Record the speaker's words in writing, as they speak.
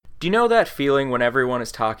Do you know that feeling when everyone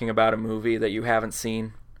is talking about a movie that you haven't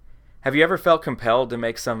seen? Have you ever felt compelled to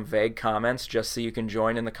make some vague comments just so you can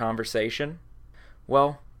join in the conversation?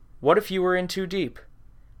 Well, what if you were in too deep?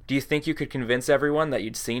 Do you think you could convince everyone that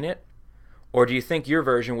you'd seen it? Or do you think your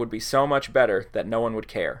version would be so much better that no one would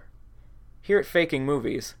care? Here at Faking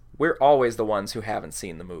Movies, we're always the ones who haven't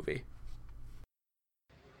seen the movie.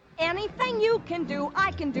 Anything you can do,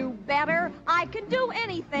 I can do better. I can do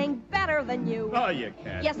anything better than you. Oh, you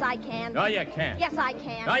can. Yes, I can. No, you can't. Yes, I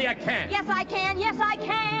can. No, you can't. Yes, I can. Yes, I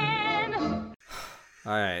can.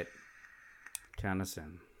 All right. Count us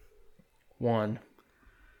in. 1,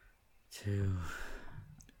 2,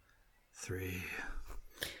 3.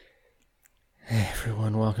 Hey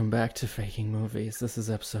everyone, welcome back to Faking Movies. This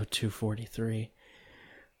is episode 243.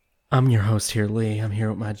 I'm your host here, Lee. I'm here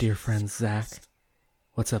with my dear friend, Zach.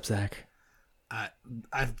 What's up, Zach?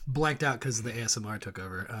 I've blanked out because the ASMR took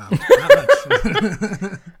over.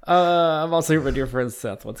 I'm also here with my dear friend,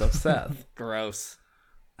 Seth. What's up, Seth? Gross.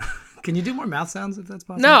 Can you do more mouth sounds if that's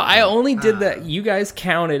possible? No, I only did that. You guys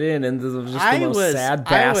counted in the most sad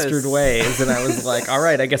bastard ways, and I was like, all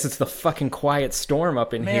right, I guess it's the fucking quiet storm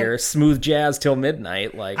up in here. Smooth jazz till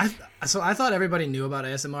midnight. So I thought everybody knew about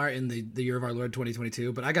ASMR in the year of our Lord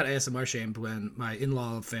 2022, but I got ASMR shamed when my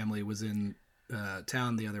in-law family was in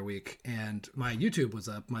town the other week, and my YouTube was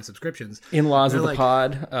up, my subscriptions. In-laws of the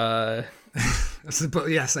pod.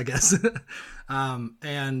 Yes, I guess.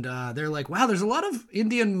 And they're like, wow, there's a lot of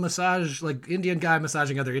Indian massage, like Indian guy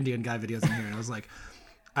massaging other Indian guy videos in here. And I was like,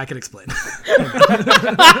 I can explain.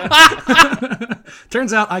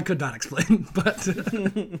 Turns out I could not explain, but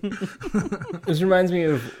This reminds me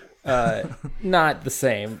of not the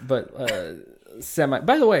same, but semi.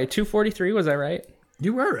 By the way, 243, was I right?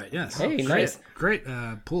 you were right. Yes. Hey, nice. Great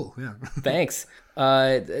pool. Yeah. Thanks.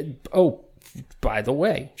 By the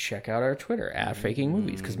way, check out our Twitter at Faking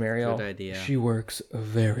Movies, because Marielle, good idea. She works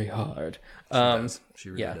very hard. She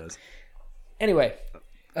really does. Anyway,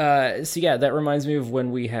 so yeah, that reminds me of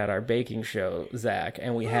when we had our baking show, Zach,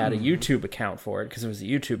 and we had a YouTube account for it because it was a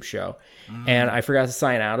YouTube show, and I forgot to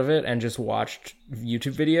sign out of it and just watched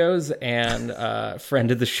YouTube videos, and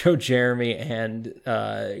friend of the show, Jeremy, and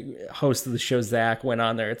host of the show, Zach, went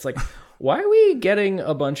on there. It's like, why are we getting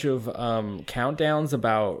a bunch of countdowns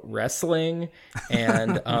about wrestling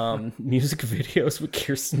and music videos with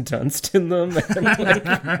Kirsten Dunst in them?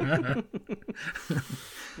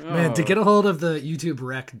 And Man, to get a hold of the YouTube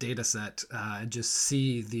rec data set and just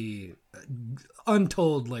see the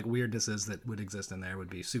untold like weirdnesses that would exist in there would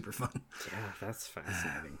be super fun. Yeah, that's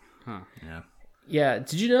fascinating. Huh. Yeah. Yeah,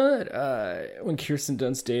 did you know that when Kirsten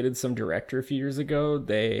Dunst dated some director a few years ago,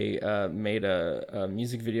 they made a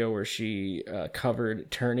music video where she covered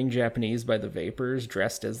Turning Japanese by the Vapors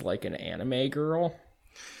dressed as like an anime girl?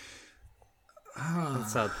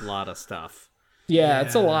 That's a lot of stuff. Yeah,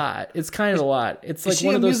 it's a lot. It's kind of a lot. It's like Is she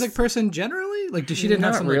one a of those music person generally? Like, she didn't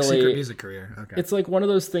have Not some like, really. secret music career? Okay. It's like one of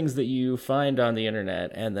those things that you find on the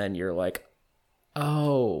internet and then you're like,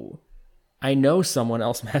 oh, I know someone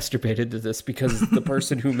else masturbated to this because the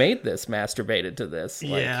person who made this masturbated to this.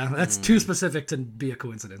 Like, yeah, that's too specific to be a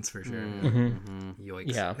coincidence for sure.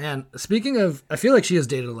 Yoinks. Yeah. Man, speaking of, I feel like she has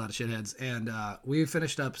dated a lot of shitheads, and we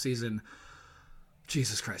finished up season,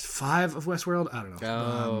 Jesus Christ, 5 of Westworld? I don't know.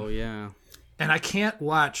 Oh, yeah. And I can't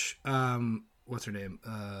watch, what's her name?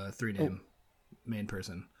 3-name main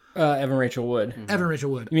person. Evan Rachel Wood. Evan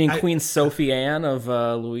Rachel Wood. You mean Queen Sophie Anne of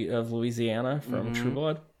Louisiana from True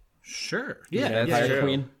Blood? Sure. The Yeah. Vampire true.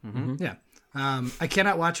 Queen. Yeah. I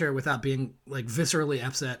cannot watch her without being like viscerally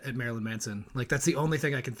upset at Marilyn Manson. Like that's the only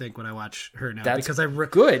thing I can think when I watch her now. That's because I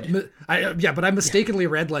good. But I mistakenly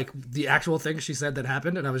read like the actual thing she said that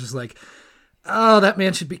happened, and I was just like, oh, that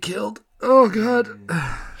man should be killed. Oh God.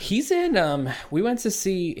 He's in. We went to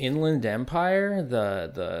see Inland Empire,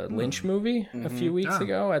 the Lynch movie, a few weeks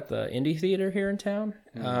ago at the Indie Theater here in town.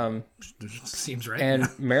 Seems right. And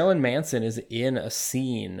Marilyn Manson is in a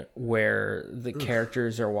scene where the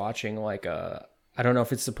characters are watching like a. I don't know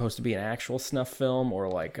if it's supposed to be an actual snuff film or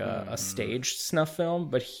like a staged snuff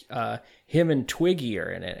film, but him and Twiggy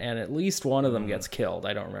are in it, and at least one of them gets killed.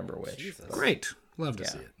 I don't remember which. Great. Love to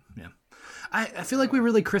see it. Yeah. I feel like we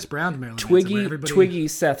really Chris Browned Marilyn Manson.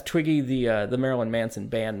 Twiggy, the Marilyn Manson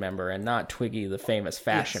band member, and not Twiggy, the famous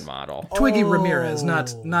fashion model. Twiggy Ramirez,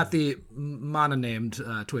 not the mononamed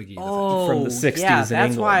Twiggy. From the 60s yeah, in that's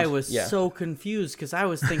England. why I was Yeah. so confused, because I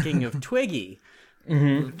was thinking of Twiggy.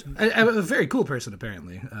 A very cool person,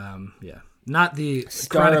 apparently. Yeah. Not the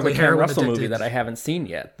Star of a chronically Ken heroin Russell movie addicted- that I haven't seen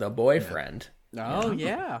yet, The Boyfriend. Oh,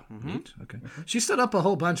 yeah. Okay. She stood up a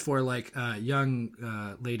whole bunch for like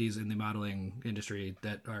young ladies in the modeling industry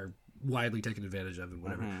that are widely taken advantage of and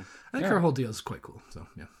whatever. I think her whole deal is quite cool. So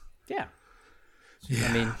yeah. Yeah.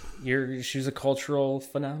 I mean, she's a cultural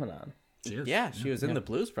phenomenon. She is. Yeah, she was in the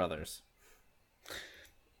Blues Brothers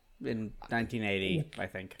in 1980, I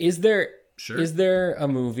think. Is there Sure. is there a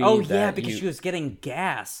movie? Oh that yeah, because she was getting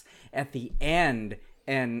gas at the end,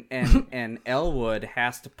 and Elwood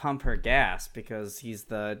has to pump her gas because he's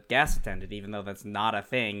the gas attendant, even though that's not a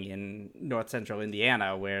thing in North Central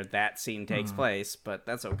Indiana where that scene takes place. But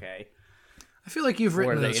that's okay. I feel like you've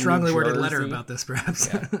written they a in strongly New worded letter Jersey? about this, perhaps.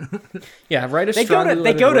 Yeah, write a They go strongly to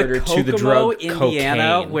worded letter to the Kokomo, drug Indiana,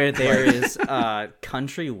 cocaine. where there is a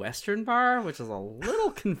country western bar, which is a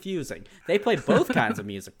little confusing. They play both kinds of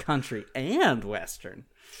music, country and western.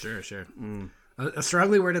 Sure. A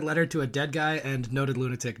strongly worded letter to a dead guy and noted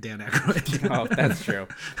lunatic Dan Aykroyd. Oh, that's true.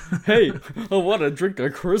 Hey, I want to drink a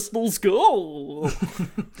Crystal Skull.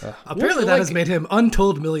 Apparently, that has made him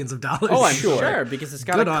untold millions of dollars. Oh, I'm sure, because it's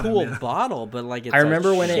got Good a on him, cool yeah. bottle, but like it's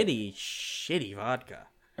remember a when it- shitty vodka.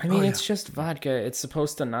 I mean, it's just vodka. It's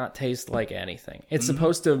supposed to not taste like anything. It's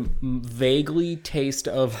supposed to vaguely taste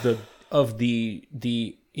of the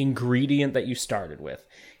ingredient that you started with.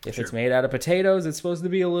 If it's made out of potatoes, it's supposed to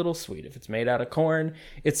be a little sweet. If it's made out of corn,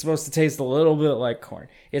 it's supposed to taste a little bit like corn.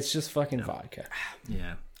 It's just fucking vodka.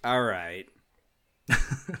 Yeah. All right.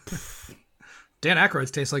 Dan Aykroyd's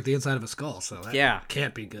tastes like the inside of a skull, so that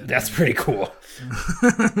can't be good. That's pretty cool.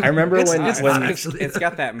 I remember It's when not actually. It's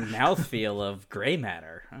got that mouthfeel of gray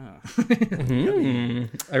matter. Oh.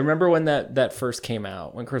 I remember when that first came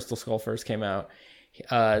out, when Crystal Skull first came out.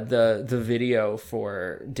 The video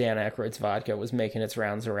for Dan Aykroyd's vodka was making its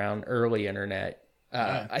rounds around early internet.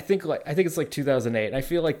 I think it's like 2008. And I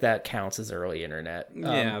feel like that counts as early internet.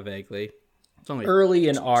 Yeah, vaguely. It's only Early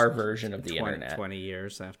in our version of the internet. 20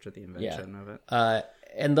 years after the invention of it.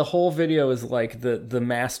 And the whole video is like the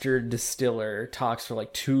master distiller talks for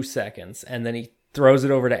like 2 seconds, and then he throws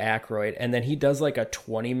it over to Aykroyd, and then he does like a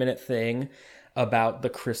 20-minute thing about the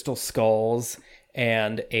crystal skulls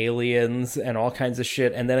and aliens and all kinds of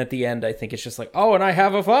shit, and then at the end I think it's just like, oh, and I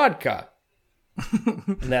have a vodka.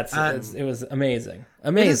 And it was amazing.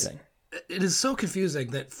 It is so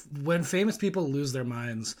confusing that when famous people lose their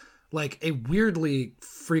minds, like a weirdly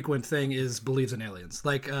frequent thing is believes in aliens.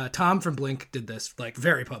 Like Tom from Blink did this like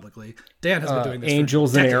very publicly. Dan has been doing this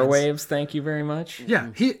Angels for and decades. Airwaves, thank you very much.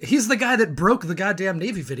 Yeah, he's the guy that broke the goddamn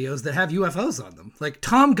Navy videos that have UFOs on them. Like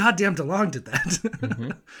Tom goddamn DeLonge did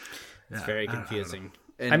that. It's very confusing.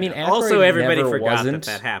 And I mean, also Aykroyd everybody never forgot wasn't.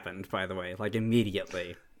 that happened, by the way, like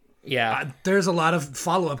immediately. Yeah. There's a lot of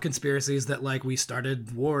follow-up conspiracies that like we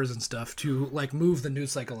started wars and stuff to like move the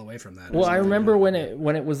news cycle away from that. Well, I remember when it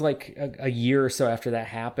was like a year or so after that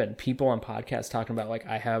happened, people on podcasts talking about like,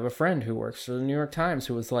 I have a friend who works for the New York Times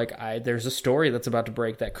who was like, there's a story that's about to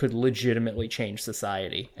break that could legitimately change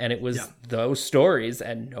society. And it was those stories,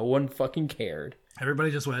 and no one fucking cared.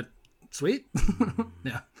 Everybody just went, sweet.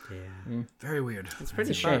 Yeah. Very weird. It's pretty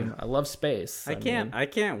It's a shame. I love space. I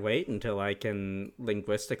can't wait until I can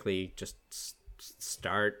linguistically just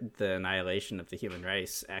start the annihilation of the human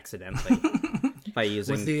race accidentally by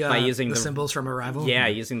using With the symbols from Arrival. Yeah,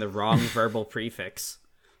 using the wrong verbal prefix.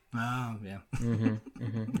 Oh yeah.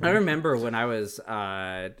 I remember when I was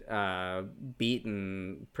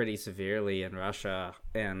beaten pretty severely in Russia,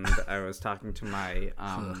 and I was talking to my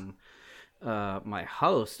my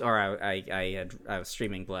host, or I was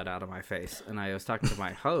streaming blood out of my face, and I was talking to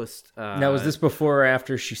my host. Now, was this before or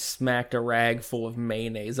after she smacked a rag full of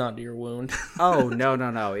mayonnaise onto your wound? Oh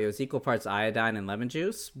no! It was equal parts iodine and lemon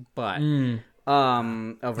juice, but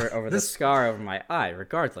over the scar over my eye.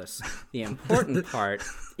 Regardless, the important part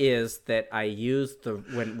is that I used the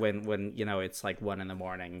when it's like 1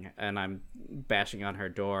 a.m. and I'm bashing on her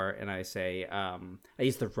door, and I say I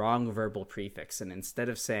used the wrong verbal prefix, and instead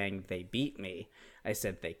of saying they beat me, I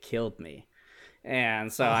said they killed me.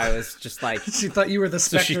 And so I was just like, She thought you were the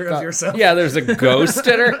specter of yourself. Yeah, there's a ghost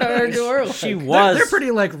at her door. she was. They're pretty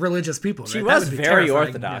like religious people. Right? She That was would be very terrifying.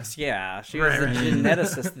 orthodox. Yeah, she was a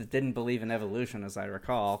geneticist that didn't believe in evolution, as I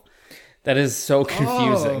recall. That is so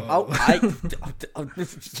confusing.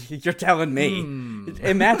 You're telling me.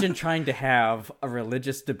 Imagine trying to have a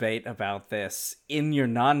religious debate about this in your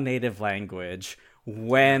non-native language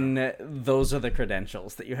when those are the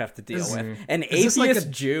credentials that you have to deal with. An this like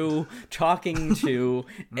atheist Jew talking to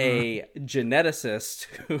a geneticist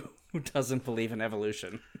who doesn't believe in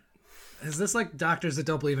evolution. Is this like doctors that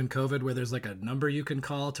don't believe in COVID, where there's like a number you can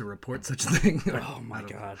call to report such a thing? Oh my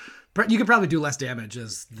god. You could probably do less damage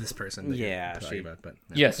as this person. That Yeah, you're talking about, but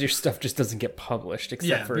Yes, your stuff just doesn't get published except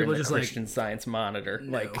Yeah, for in people the just, like- Christian Science Monitor.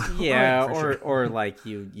 Like, Yeah, for or like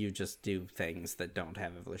you just do things that don't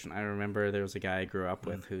have evolution. I remember there was a guy I grew up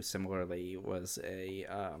with who similarly was a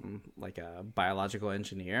like a biological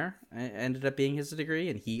engineer. Ended up being his degree,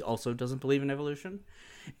 and he also doesn't believe in evolution.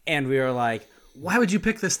 And we were like, why would you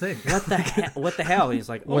pick this thing? what the hell? He's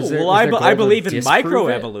like, Was there I goal to believe in disprove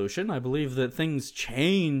microevolution. I believe that things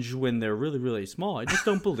change when they're really, really small. I just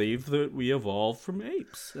don't believe that we evolved from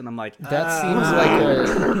apes. And I'm like, that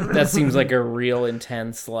seems like a real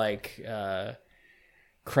intense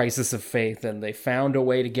crisis of faith, and they found a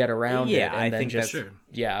way to get around it. Yeah, And I then think just, that's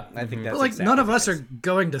yeah. I think that's But like exactly none of what us it are is.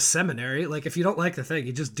 going to seminary. Like if you don't like the thing,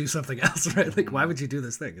 you just do something else, right? Like why would you do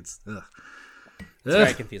this thing? It's It's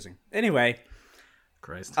very confusing. Anyway,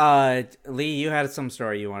 Christ. Lee, you had some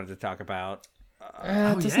story you wanted to talk about.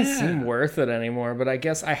 It doesn't yeah. seem worth it anymore, but I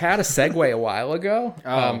guess I had a segue a while ago.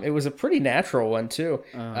 It was a pretty natural one too.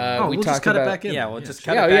 We'll just cut it back in. Yeah, we'll just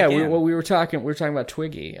cut Yeah, it back yeah. in. We were talking about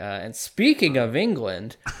Twiggy. And speaking of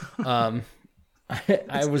England, I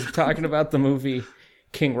was talking about the movie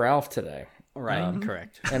King Ralph today, Right,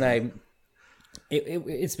 correct. and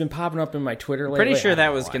it's been popping up in my Twitter lately. Pretty sure I that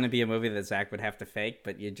don't was know going to be a movie that Zach would have to fake,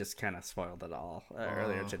 but you just kind of spoiled it all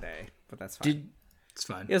earlier today. But that's fine. It's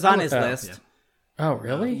fine. It was on his list. yeah. Oh,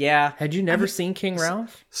 really? Yeah. Had you never seen King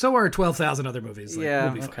Ralph? So are 12,000 other movies. Like, Yeah,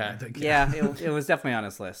 we'll be fine, okay. I think. Yeah, it was definitely on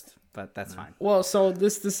his list, but that's fine. Well, so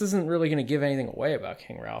this isn't really going to give anything away about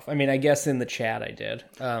King Ralph. I mean, I guess in the chat I did.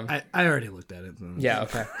 I already looked at it. Yeah,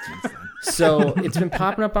 okay. So it's been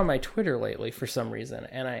popping up on my Twitter lately for some reason.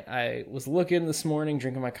 And I was looking this morning,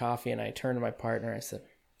 drinking my coffee, and I turned to my partner. I said,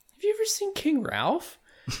 have you ever seen King Ralph?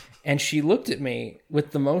 And she looked at me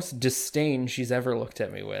with the most disdain she's ever looked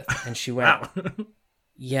at me with. And she went,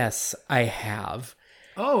 yes, I have.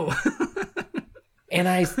 Oh, And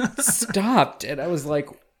I stopped and I was like,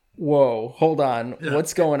 whoa, hold on.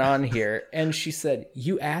 What's going on here? And she said,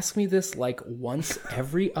 you ask me this like once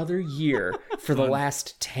every other year for the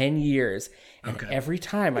last 10 years. And every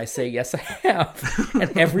time I say, yes, I have.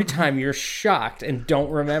 And every time you're shocked and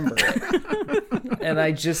don't remember it. And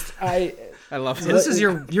I love so this is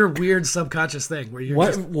your weird subconscious thing where you're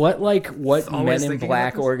what just what always Men in thinking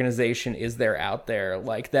Black about this? organization is there out there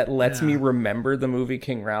like that lets me remember the movie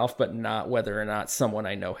King Ralph, but not whether or not someone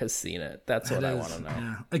I know has seen it? That's what I want to know.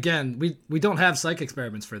 Yeah. Again, we don't have psych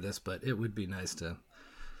experiments for this, but it would be nice to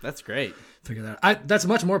That's great. figure that out. That's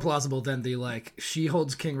much more plausible than the like she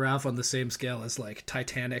holds King Ralph on the same scale as like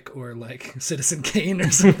Titanic or like Citizen Kane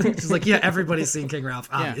or something. She's like, yeah, everybody's seen King Ralph,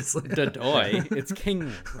 obviously. Dodoy. It's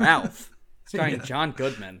King Ralph. Starring John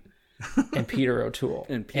Goodman And Peter O'Toole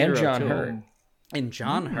and Peter John O'Toole. Hurt. And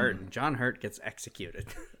John Hurt. And John Hurt gets executed.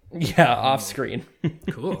 Yeah, off screen.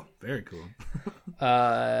 Cool, very cool.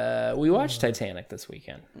 We watched Titanic this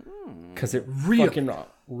weekend because it Really? fucking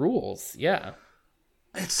rules. Yeah.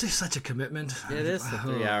 It's just such a commitment. It is a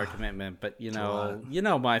 3-hour commitment, but you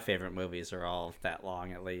know my favorite movies are all that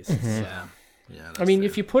long at least. Yeah. Yeah, I mean,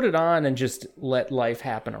 if you put it on and just let life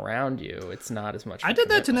happen around you, it's not as much. I did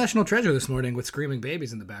that to National Treasure this morning with screaming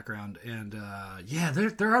babies in the background, and yeah,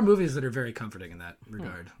 there are movies that are very comforting in that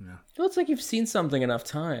regard. Yeah. Well, it's like you've seen something enough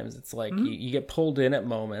times. It's like you get pulled in at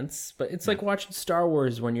moments, but it's like watching Star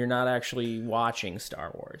Wars when you're not actually watching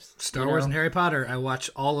Star Wars. Star Wars and Harry Potter, I watch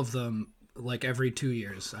all of them like every 2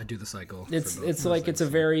 years. I do the cycle. It's for both it's those like things. it's a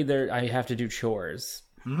very there. I have to do chores.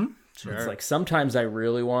 It's like sometimes I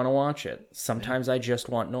really want to watch it. Sometimes I just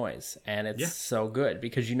want noise, and it's so good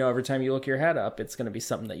because you know every time you look your head up, it's going to be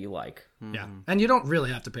something that you like. Yeah, and you don't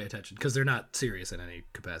really have to pay attention because they're not serious in any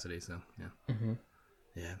capacity. So yeah,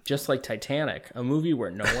 yeah, Just like Titanic, a movie where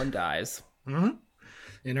no one dies.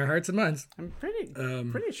 in our hearts and minds. I'm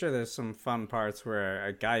pretty sure there's some fun parts where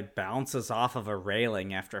a guy bounces off of a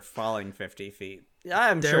railing after falling 50 feet. Yeah,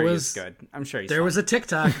 I'm sure he's good. I'm sure he's There fine. was a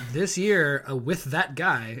TikTok this year with that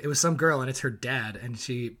guy. It was some girl, and it's her dad, and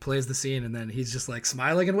she plays the scene, and then he's just like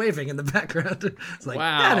smiling and waving in the background. It's like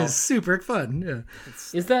Wow. that is super fun. Yeah,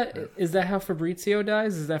 Is that how Fabrizio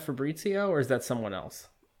dies? Is that Fabrizio or is that someone else?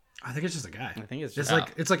 I think it's just a guy. I think it's It's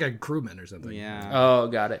just like a crewman or something. yeah. Oh,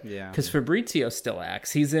 got it. Yeah. Because Fabrizio still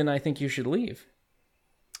acts. He's in I Think You Should Leave.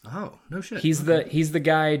 Oh no shit. He's the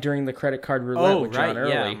guy during the credit card roulette Oh, with John right,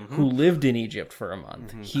 Early yeah. who lived in Egypt for a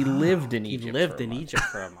month. He lived in He Egypt. lived for a in month. Egypt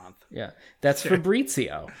for a month. Yeah, that's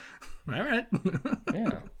Fabrizio. All right.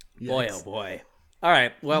 Yeah, Boy, oh boy. All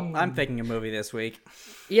right. Well, I'm picking a movie this week.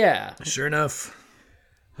 yeah. Sure enough.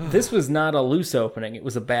 This was not a loose opening. It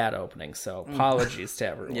was a bad opening. So apologies to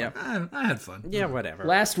everyone. Yep. I had fun. Yeah, whatever.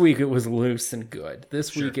 Last week it was loose and good.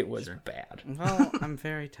 This week it was bad. Well, I'm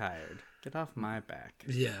very tired. Get off my back.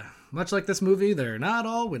 Yeah. Much like this movie, they're not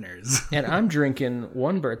all winners. And I'm drinking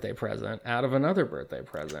one birthday present out of another birthday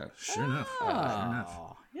present. Sure enough. Sure enough.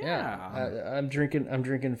 Yeah, I'm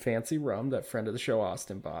drinking fancy rum that friend of the show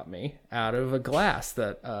Austin bought me out of a glass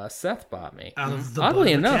that Seth bought me. Out of the Oddly butt of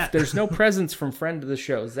a enough, cat. there's no presents from friend of the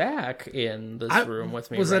show Zach in this room with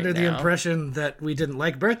me. Was right under the now. impression that we didn't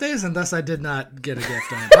like birthdays, and thus I did not get a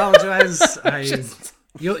gift. I apologize.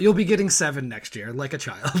 You'll be getting 7 next year, like a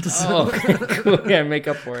child. So. Oh, okay, cool. Yeah, make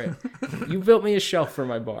up for it. You built me a shelf for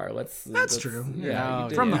my bar. That's true. Yeah, No,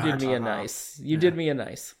 you from did the me a heart. nice. You did me a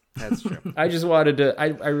nice. That's true. I just wanted to.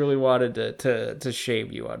 I really wanted to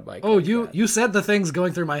shame you on Mike. Oh, you said the things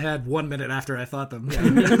going through my head 1 minute after I thought them.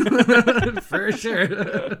 For sure.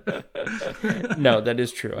 No, that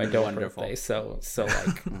is true. I don't Wonderful. birthday, so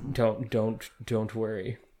like don't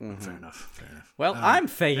worry. Fair enough. Well, I'm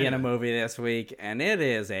faking a movie this week, and it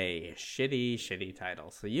is a shitty title.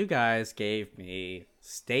 So you guys gave me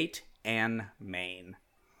State and Maine.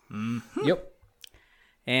 Yep.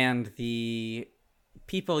 And the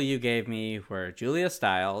people you gave me were Julia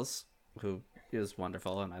Stiles, who is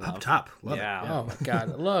wonderful, and I love. Up top. Love it. Yeah. Oh my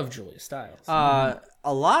god, I love Julia Stiles.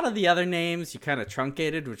 A lot of the other names you kind of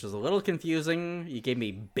truncated, which was a little confusing. You gave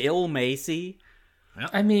me Bill Macy.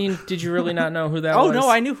 I mean, did you really not know who that Oh was? no,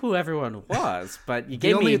 I knew who everyone was, but you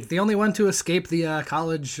gave me The only one to escape the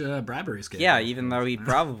college bribery scandal. yeah. Even though he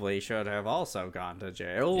probably should have also gone to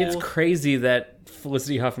jail. It's crazy that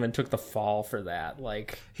Felicity Huffman took the fall for that.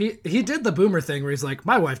 Like, He did the boomer thing where he's like,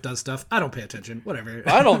 my wife does stuff. I don't pay attention. Whatever.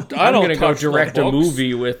 I'm gonna go direct a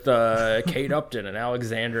movie with Kate Upton and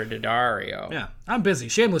Alexandra Daddario. Yeah, I'm busy.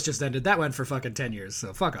 Shameless just ended. That went for fucking 10 years,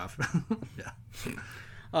 so fuck off. Yeah.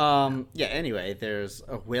 Yeah. Anyway, there's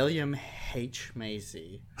a William H.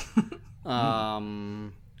 Macy.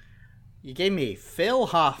 You gave me Phil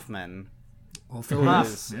Hoffman. Well, Phil Hoff.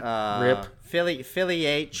 Who's, Rip. Philly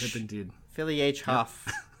H. Rip indeed. Philly H.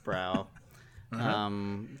 Hoffbrow.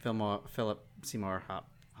 Philip Seymour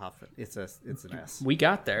Hoffman. It's an S. We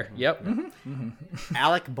got there. Yep.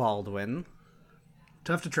 Alec Baldwin.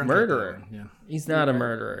 Tough to truncate. Murderer. that one, Yeah. He's not a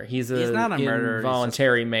murderer. He's not a murderer, he's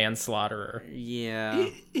Involuntary manslaughterer. Yeah.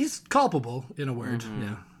 He's culpable, in a word.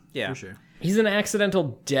 Yeah. For sure. He's an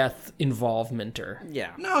accidental death involvementer.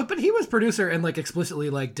 Yeah. No, but he was producer and like explicitly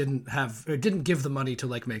like didn't give the money to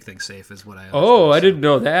like make things safe is what I Oh, I understood. didn't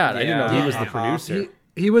know that. I didn't know he Yeah. was the producer.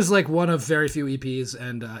 He was like one of very few EPs,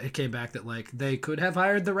 and it came back that like they could have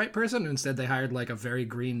hired the right person. Instead, they hired like a very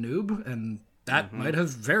green noob, and that might have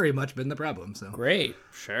very much been the problem. So Great.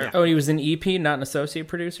 Sure. Oh, he was an EP, not an associate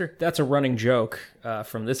producer? That's a running joke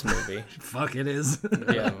from this movie. fuck it is.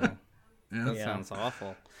 Yeah. That Yeah. sounds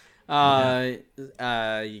awful.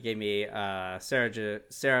 You gave me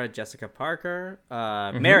Sarah Jessica Parker,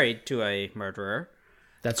 married to a murderer.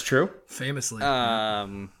 That's true. Famously,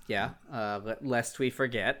 Lest we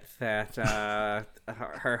forget that her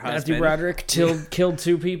Matthew husband. Broderick killed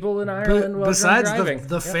 2 people in Ireland while besides drunk driving.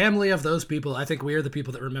 the family of those people, I think we are the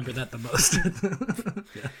people that remember that the most.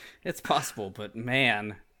 It's possible, but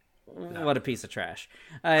man, what a piece of trash.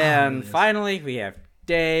 And finally, we have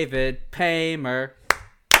David Paymer.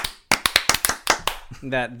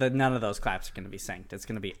 None of those claps are going to be synced. It's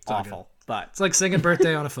going to be awful. But It's like singing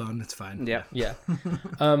 "Birthday" on a phone. It's fine. yeah. Yeah.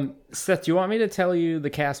 Seth, do you want me to tell you the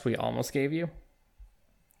cast we almost gave you?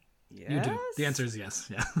 You do. The answer is yes.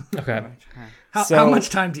 Yeah. Okay. How So- much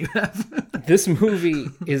time do you have? This movie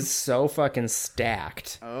is so fucking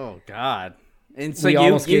stacked. Oh God. And so We you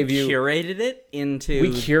almost gave you- curated it into We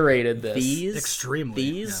curated this.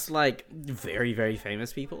 these like very, very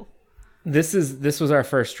famous people. This was our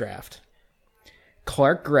first draft.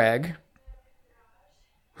 Clark Gregg,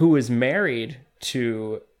 who was married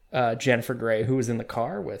to Jennifer Grey, who was in the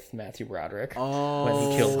car with Matthew Broderick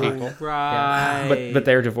when he killed people. Right. But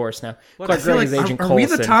they're divorced now. Clark I feel Gregg is like- Agent are we the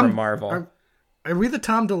Coulson Tom- from Marvel. Are we the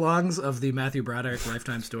Tom DeLonges of the Matthew Broderick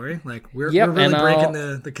lifetime story? Like we're Yep, really and breaking I'll-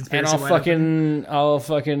 the and conspiracy. I'll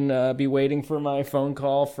fucking be waiting for my phone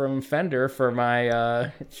call from Fender for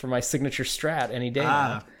my signature Strat any day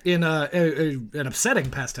now. In an upsetting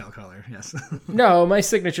pastel color. Yes. No, my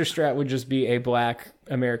signature Strat would just be a black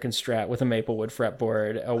American Strat with a maplewood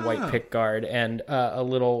fretboard, a white pick guard, and a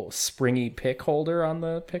little springy pick holder on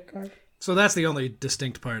the pick guard. So that's the only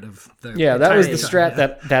distinct part of the. Yeah, that was the entire Strat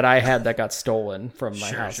time, that I had that got stolen from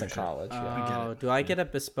my house sure, in sure. college. Yeah. Oh, do I get a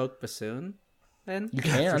bespoke bassoon? then? You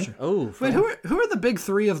can. sure. Oh, Wait, who are the big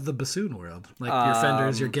three of the bassoon world? Like your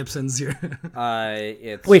Fenders, your Gibsons, your.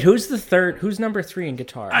 it's Wait, who's the third? Who's number 3 in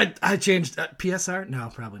guitar? I changed PSR. No,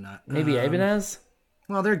 probably not. Maybe Ibanez?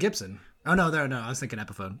 Well, they're Gibson. Oh no, I was thinking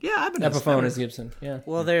Epiphone. Yeah, Ibanez. Epiphone is Gibson. Yeah.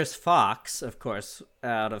 Well, there's Fox, of course,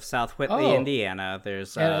 out of South Whitley, Oh. Indiana.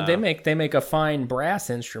 There's And they make a fine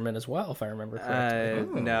brass instrument as well, if I remember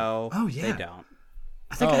correctly. no, Oh, yeah. they don't.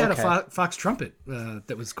 I think I had okay. a Fox trumpet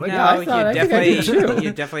that was quite No, I thought- I think I did too.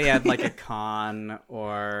 you definitely had like a con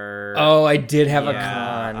or Oh, I did have a yeah,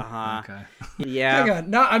 con. uh-huh. good. Okay. Yeah. Hang on.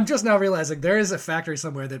 Now I'm just now realizing there is a factory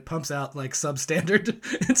somewhere that pumps out like substandard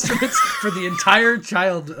instruments for the entire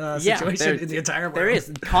child situation in the entire world. There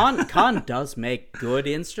is. Con does make good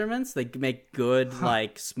instruments. They make good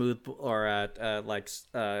like smooth or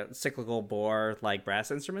cyclical bore like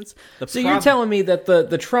brass instruments. So you're telling me that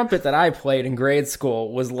the trumpet that I played in grade school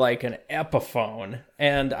was like an Epiphone,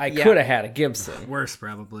 and I could have had a Gibson. Worse,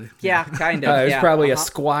 probably. yeah, kind of. It was yeah. probably a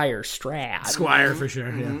Squire Strat. Squire for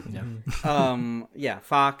sure. Yeah,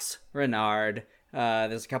 Fox, Renard.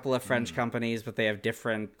 There's a couple of French companies, but they have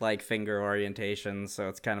different like finger orientations, so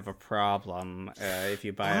it's kind of a problem if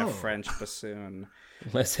you buy a French bassoon.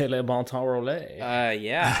 Laissez le bon temps rouler.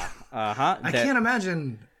 Yeah. I can't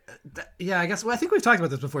imagine. Yeah, I guess. Well, I think we've talked about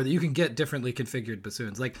this before. That you can get differently configured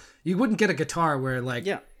bassoons. Like you wouldn't get a guitar where like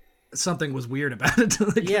something was weird about it.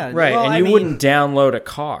 Like, Yeah. Right, well, and I you mean, wouldn't download a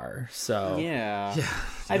car, so Yeah.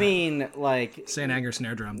 I mean, like St. Anger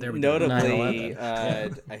snare drum. There we go. notably, I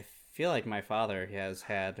feel like my father has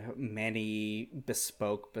had many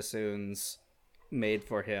bespoke bassoons made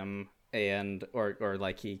for him, and or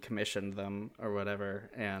like he commissioned them or whatever,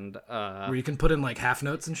 and Where you can put in like half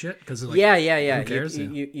notes and shit. Because like, yeah. Who cares?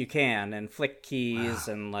 You can, and flick keys,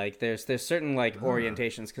 and like there's certain like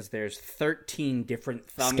orientations, because there's 13 different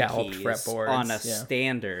thumb Scalloped keys fretboards, on a yeah.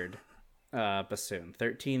 standard bassoon.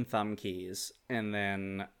 13 thumb keys, and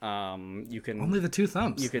then you can only the two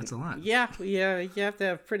thumbs. you can That's a lot. Yeah. You have to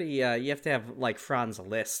have pretty. You have to have like Franz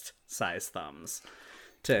Liszt size thumbs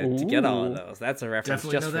to get all of those. That's a reference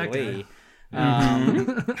Definitely just know for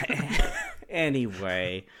that Lee.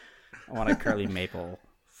 Anyway, I want a Curly Maple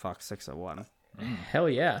Fox 601. hell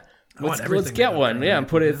yeah. want Let's everything get about one. that. Yeah, and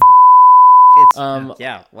put it. It's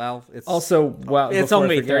yeah. Well, it's Also, well, it's before I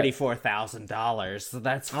only forget- $34,000, so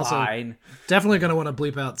that's Also, fine. Definitely gonna want to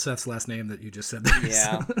bleep out Seth's last name that you just said there.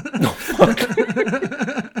 Yeah.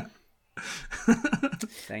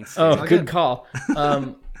 Thanks. Oh, good call.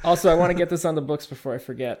 Also, I want to get this on the books before I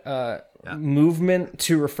forget. Movement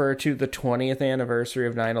to refer to the 20th anniversary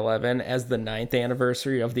of 9/11 as the 9th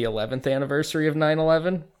anniversary of the 11th anniversary of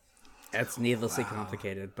 9/11. That's needlessly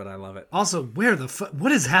complicated, but I love it. Also, where the fuck?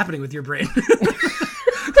 What is happening with your brain?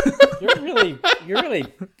 You're really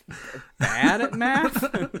bad at math.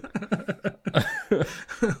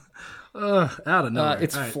 Out of nowhere.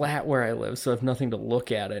 It's All right. flat where I live, so I have nothing to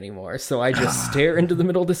look at anymore. So I just stare into the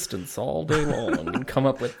middle distance all day long and come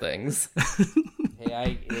up with things.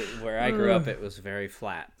 Hey, where I grew up, it was very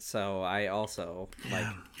flat, so I also like.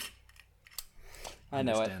 I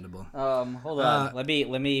know it. Understandable. Hold on. Let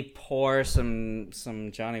me pour some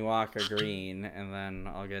Johnny Walker Green, and then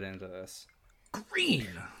I'll get into this. Green.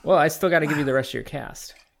 Well, I still got to give you the rest of your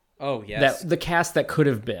cast. Oh yes, The cast that could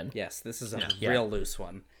have been. yes. This is a real loose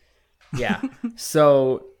one. Yeah.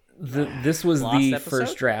 So this was Lost the episode?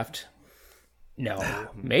 first draft. No,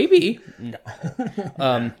 maybe.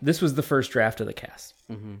 No. This was the first draft of the cast.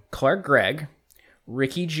 Clark Gregg,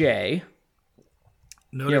 Ricky Jay.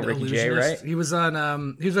 Noted Ricky Jay, illusionist. right? He was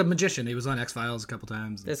on. He was a magician. He was on X-Files a couple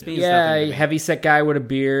times. This means Yeah, nothing to me. heavy set guy with a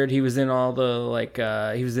beard. He was in all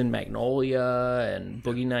the he was in Magnolia and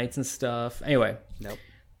Boogie Nights and stuff. Anyway, Nope.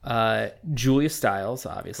 Julia Stiles,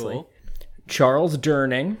 obviously. Cool. Charles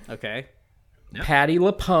Durning, Okay. Patty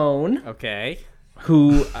LaPone, Okay.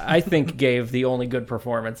 who I think gave the only good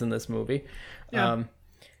performance in this movie. Yeah.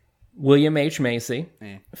 William H. Macy,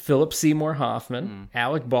 Eh. Philip Seymour Hoffman,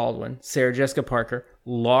 Alec Baldwin, Sarah Jessica Parker,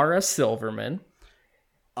 Laura Silverman.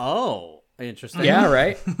 Oh, interesting. Yeah,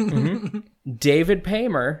 right. David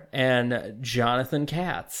Paymer and Jonathan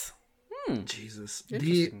Katz. Jesus.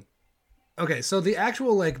 Okay, so the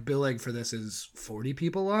actual like billing for this is 40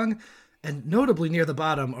 people long, and notably near the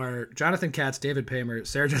bottom are Jonathan Katz, David Paymer,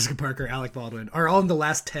 Sarah Jessica Parker, Alec Baldwin are all in the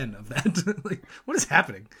last 10 of that. Like, what is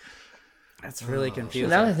happening? That's really confusing.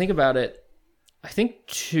 Now that I think about it, I think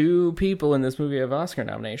 2 people in this movie have Oscar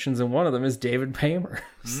nominations, and one of them is David Paymer.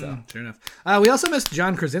 So Fair enough. We also missed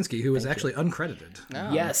John Krasinski, who was actually uncredited.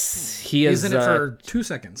 yes, He's in it for 2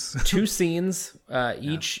 seconds. 2 scenes.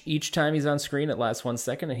 Each time he's on screen, it lasts 1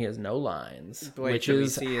 second, and he has no lines, Wait, which do we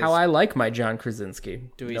is see how his- I like my John Krasinski.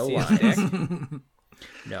 Do we no see lines. his dick?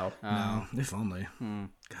 No. No, if only.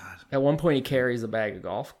 God. At one point, he carries a bag of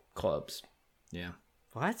golf clubs. Yeah.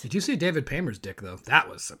 What? Did you see David Paymer's dick, though? That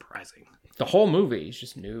was surprising. The whole movie, he's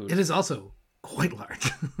just nude. It is also quite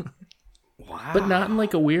large. Wow. But not in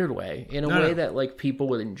like a weird way. In a No, way no. that like people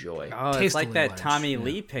would enjoy. Oh, it's Tastily like that large, Tommy yeah.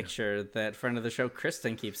 Lee picture that friend of the show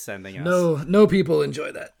Kristen keeps sending us. No people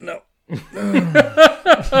enjoy that. No.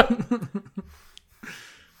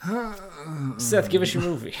 Seth, give us your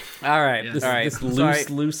movie. All right. This, All right. this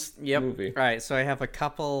So loose Yep. movie. All right. So I have a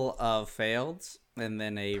couple of faileds and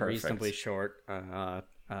then a Perfect. reasonably short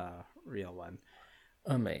real one.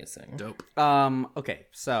 Amazing. Dope. Okay,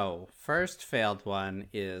 so first failed one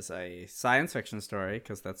is a science fiction story,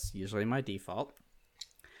 because that's usually my default.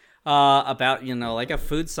 About, like a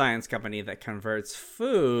food science company that converts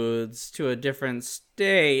foods to a different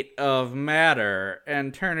state of matter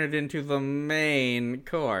and turn it into the main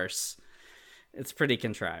course. It's pretty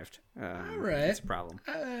contrived. All right. It's a problem.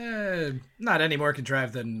 Not any more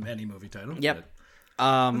contrived than any movie title. Yep.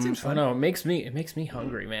 That seems Oh fun. no, it makes me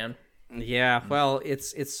hungry, man. Yeah, well,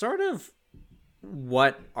 it's sort of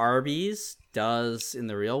what Arby's does in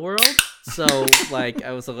the real world. So, like,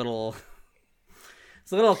 I was a little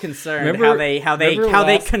concerned Remember how they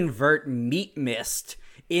last- convert meat mist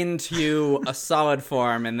into a solid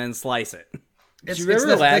form and then slice it. It's, you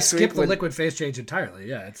remember they last skip week the when- liquid phase change entirely.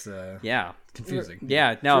 Yeah, it's Yeah, confusing.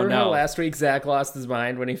 yeah, no, Remember how no. last week Zach lost his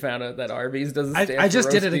mind when he found out that Arby's doesn't stand I for just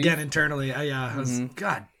did roast it beef? again internally. I was,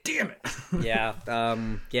 God damn it.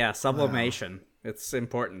 Yeah, sublimation. It's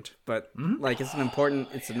important, but like it's an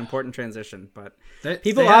important transition. But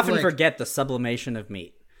people they have, often like- forget the sublimation of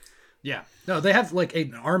meat. Yeah. No, they have like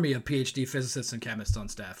an army of PhD physicists and chemists on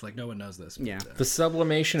staff. Like no one knows this. Yeah. The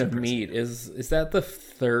sublimation of meat is that the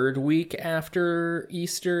 3rd week after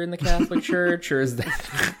Easter in the Catholic Church, or is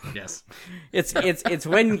that? Yes. It's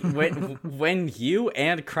when you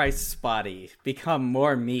and Christ's body become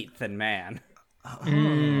more meat than man,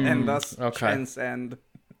 and thus okay. transcend.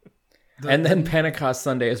 And then Pentecost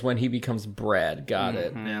Sunday is when he becomes bread. Got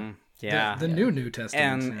it. Yeah, The New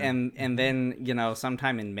Testament. and then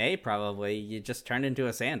sometime in May probably you just turn into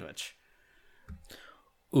a sandwich.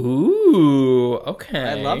 Ooh, okay.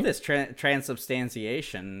 I love this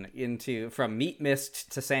transubstantiation from meat mist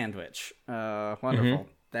to sandwich. Wonderful.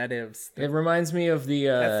 That is It reminds me of the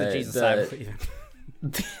that's the Jesus I believe in.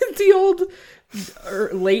 the old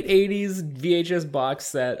late 80s VHS box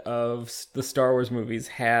set of the Star Wars movies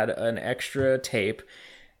had an extra tape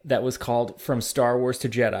that was called From Star Wars to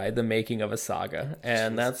Jedi, The Making of a Saga.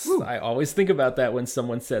 And I always think about that when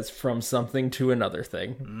someone says from something to another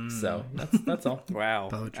thing. So that's all. Wow.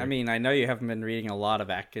 Poetry. I mean, I know you haven't been reading a lot of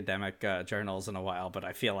academic journals in a while, but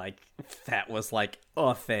I feel like that was like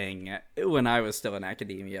a thing when I was still in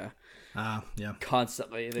academia. Yeah.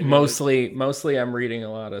 Constantly. They Mostly I'm reading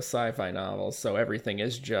a lot of sci-fi novels, so everything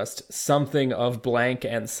is just something of blank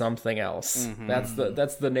and something else. That's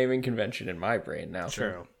the naming convention in my brain now.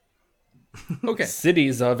 True. Okay.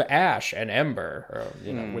 Cities of ash and ember, or,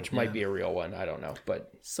 which might be a real one. I don't know, but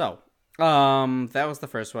So, that was the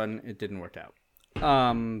first one. It didn't work out.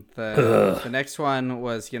 The next one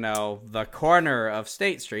was, the corner of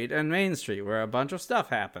State Street and Main Street where a bunch of stuff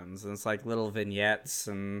happens. And it's like little vignettes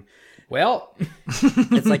and well,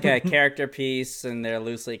 it's like a character piece and they're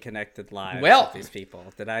loosely connected lives Well. with these people.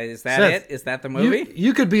 Is that Seth, it? Is that the movie?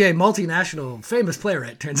 You could be a multinational famous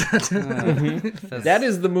playwright, turns out. that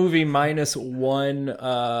is the movie minus one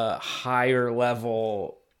higher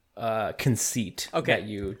level conceit that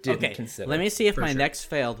you didn't consider. Let me see if my next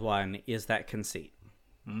failed one is that conceit.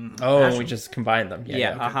 Oh, and we just combined them.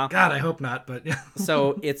 Yeah, uh-huh. God, I hope not, but yeah.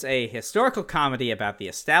 So it's a historical comedy about the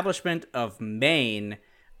establishment of Maine,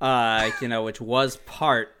 which was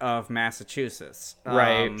part of Massachusetts.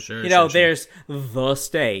 Right. Sure. There's the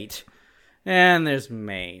state, and there's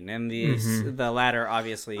Maine, and the latter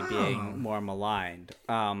obviously being more maligned.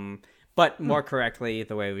 But more correctly,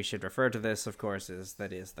 the way we should refer to this, of course, is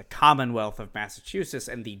the Commonwealth of Massachusetts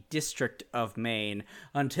and the District of Maine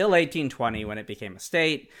until 1820 when it became a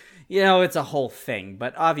state. It's a whole thing.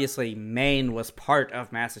 But obviously, Maine was part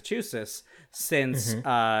of Massachusetts since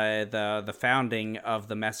the founding of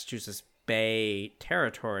the Massachusetts Bay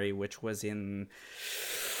Territory, which was in,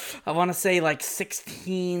 I want to say, like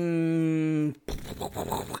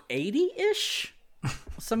 1680-ish?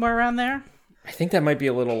 Somewhere around there. think that might be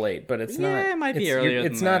a little late, but it's not. Yeah, it might be it's- earlier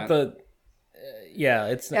It's than not that. the. Yeah,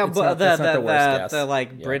 it's Yeah, it's but not, that's not the worst guess. the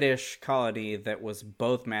like Yeah. British colony that was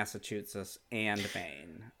both Massachusetts and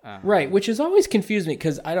Maine. Right, which has always confused me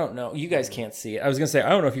because I don't know. You guys can't see it. I was gonna say I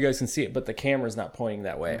don't know if you guys can see it, but the camera's not pointing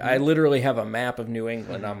that way. I literally have a map of New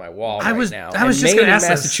England on my wall right now. I was and just Maine gonna and ask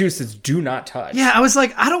this. Massachusetts do not touch. Yeah, I was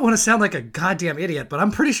like, I don't want to sound like a goddamn idiot, but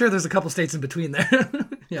I'm pretty sure there's a couple states in between there.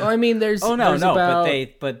 Well, I mean, there's Oh no, there's no, about,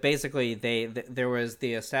 but basically there was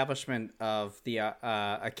the establishment of the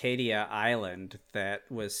Acadia Island that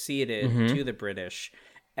was ceded to the British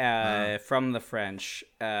from the French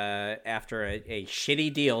after a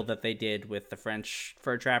shitty deal that they did with the French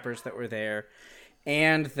fur trappers that were there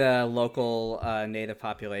and the local native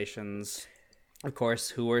populations, of course,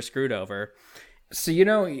 who were screwed over. So you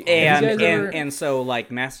know, And so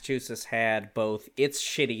like Massachusetts had both its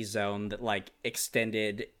shitty zone that like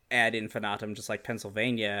extended ad infinitum, just like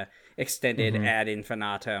Pennsylvania extended ad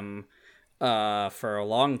infinitum for a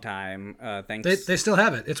long time. Thanks. they still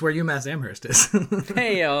have it. It's where UMass Amherst is.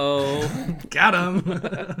 Heyo, Got him.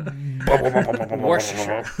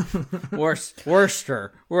 Worcester.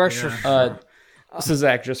 So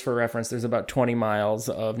Zach, just for reference, there's about 20 miles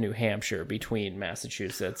of New Hampshire between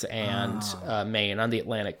Massachusetts and Maine on the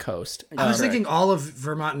Atlantic coast. I was thinking all of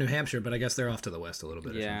Vermont and New Hampshire, but I guess they're off to the west a little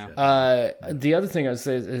bit. or Yeah. some shit. The other thing I would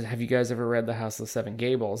say is, have you guys ever read The House of the Seven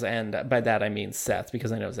Gables? And by that I mean Seth,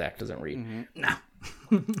 because I know Zach doesn't read.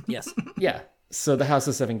 Yes. Yeah. So The House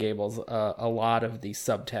of Seven Gables, a lot of the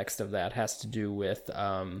subtext of that has to do with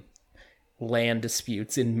land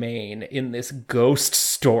disputes in Maine in this ghost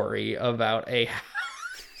story about a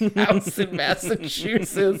house in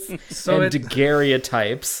Massachusetts and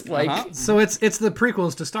daguerreotypes. Like, So it's the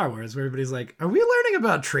prequels to Star Wars, where everybody's like, "Are we learning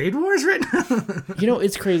about trade wars right now?" you know,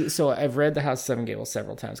 it's crazy. So I've read The House of Seven Gables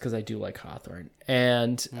several times because I do like Hawthorne.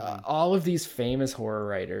 And all of these famous horror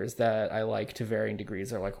writers that I like to varying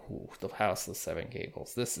degrees are like, ooh, The House of the Seven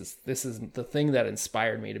Gables. This is the thing that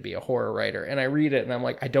inspired me to be a horror writer. And I read it and I'm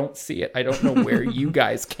like, I don't see it. I don't know where you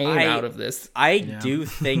guys came out of this. I do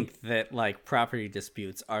think that like property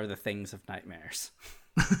disputes are the things of nightmares.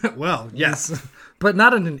 Well, yes, but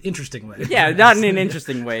not in an interesting way. Yeah, not in an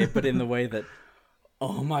interesting way, but in the way that,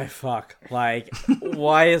 oh my fuck, like,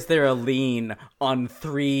 why is there a lien on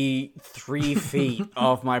three feet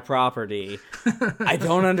of my property? I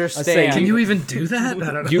don't understand. Can you even do that? I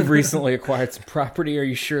don't know. You've recently acquired some property. Are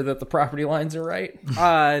you sure that the property lines are right?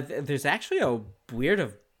 There's actually a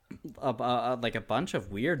weird like a bunch of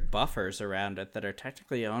weird buffers around it that are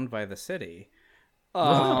technically owned by the city.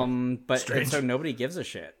 But Strange. so nobody gives a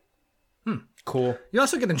shit. Cool. You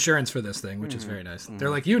also get insurance for this thing, which is very nice.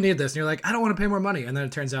 They're like, "You need this," and you're like, "I don't want to pay more money," and then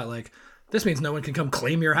it turns out like this means no one can come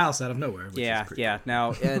claim your house out of nowhere. Which is pretty Yeah.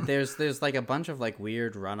 Now there's like a bunch of like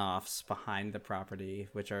weird runoffs behind the property,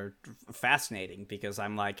 which are fascinating because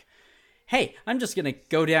I'm like, hey, I'm just gonna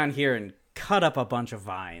go down here and cut up a bunch of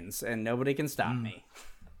vines, and nobody can stop me.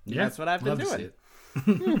 Yeah, That's what I've been love to see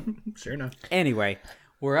doing. it. Sure enough. Anyway,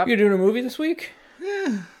 we're up. You're doing a movie this week?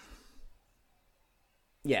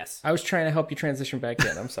 Yes. I was trying to help you transition back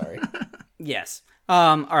in. I'm sorry. Yes.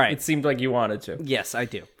 All right. It seemed like you wanted to. Yes, I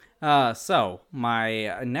do. So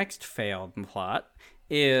my next failed plot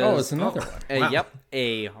is It's another one. Yep,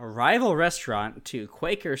 a rival restaurant to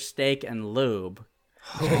Quaker Steak and Lube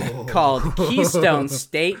called Keystone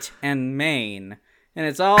State and Maine, and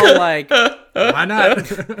it's all like Why not?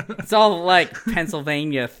 it's all like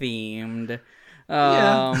Pennsylvania themed.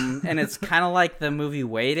 And it's kind of like the movie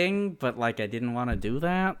Waiting, but like I didn't want to do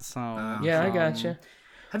that, so Yeah, I gotcha.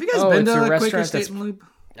 Have you guys been it's a to Quaker restaurant State that's- and Lube?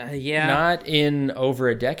 yeah. Not in over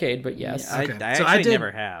a decade, but yes. I Okay. actually So I did-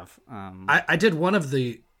 never have. I did one of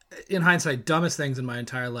the, in hindsight, dumbest things in my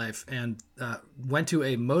entire life, and went to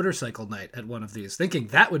a motorcycle night at one of these, thinking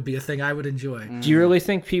that would be a thing I would enjoy. Do you really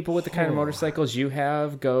think people with the kind of motorcycles you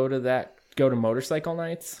have go to motorcycle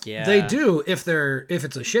nights? Yeah, They do if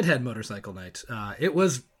it's a shithead motorcycle night. It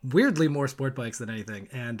was weirdly more sport bikes than anything,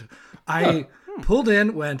 and I pulled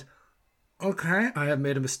in, went, okay, I have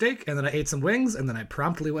made a mistake, and then I ate some wings, and then I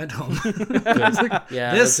promptly went home. I was like,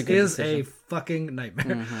 Yeah, this that's a good is decision. a fucking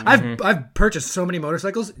nightmare. I've purchased so many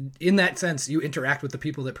motorcycles. In that sense, you interact with the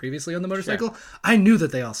people that previously owned the motorcycle. I knew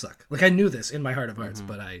that they all suck. Like I knew this in my heart of hearts,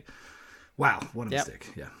 but wow, what a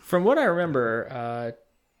mistake. Yeah. From what I remember,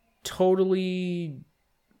 totally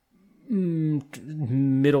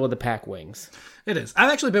middle of the pack wings. It is.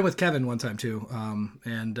 I've actually been with Kevin one time too.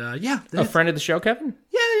 And yeah, A friend of the show, Kevin?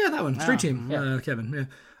 yeah, that one. Street team, Kevin.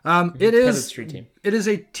 It Head of the is. street team. It is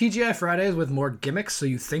a TGI Fridays with more gimmicks, so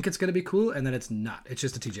you think it's going to be cool, and then it's not. It's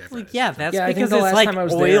just a TGI Fridays. Yeah, that's Yeah, I think because the it's last like time I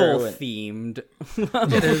was there, oil I went- themed.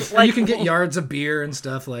 It is. And you can get yards of beer and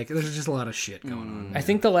stuff. Like, there's just a lot of shit going on. I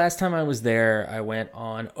think the last time I was there, I went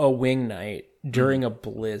on a wing night during a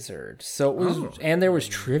blizzard. So it was, and there was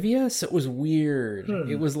trivia, so it was weird.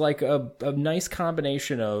 It was like a nice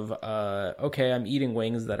combination of, okay, I'm eating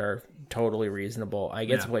wings that are totally reasonable. I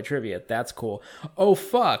get to play trivia. That's cool. Oh,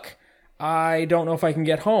 fuck. I don't know if I can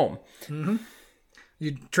get home.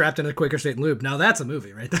 You trapped in a Quaker State Lube. Now that's a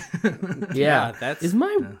movie, right there. Yeah, that's-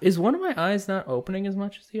 is one of my eyes not opening as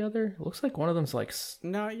much as the other? It looks like one of them's like.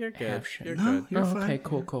 No, you're good. Half shit. You're No, good. you're Oh, fine. okay,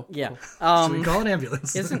 cool. Yeah. So we call an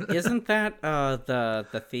ambulance. Isn't that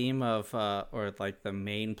the theme of or like the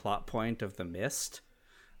main plot point of The Mist?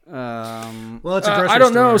 Well, it's a grocery I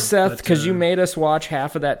don't know, store, Seth, but, because you made us watch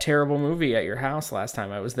half of that terrible movie at your house last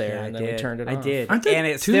time I was there, Yeah, and then we turned it off. I did, Aren't there and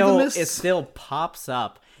it two of The still Mists? pops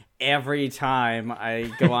up every time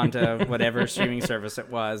I go onto whatever streaming service it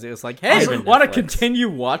was. It was like, hey, Even want to Netflix. continue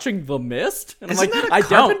watching The Mist? And I'm Isn't like, that a I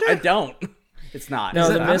Carpenter? don't. It's not. No, Is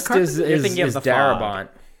the it not a mist Carpenter? is You're thinking of The Fog. Darabont.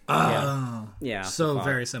 Oh, yeah. so The Fog.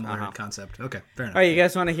 very similar in concept. Okay, fair enough. Oh, you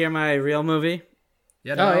guys want to hear my real movie?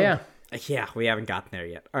 Yeah, Oh no. yeah. Yeah, we haven't gotten there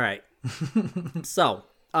yet. All right. So,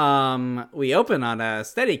 we open on a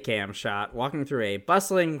Steadicam shot walking through a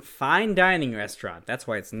bustling fine dining restaurant. That's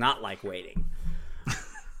why it's not like waiting.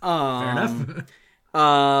 Fair enough.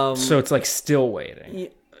 So it's like still waiting.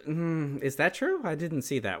 Is that true? I didn't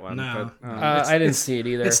see that one. No. But, I didn't see it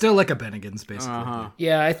either. It's still like a Bennigan's, basically.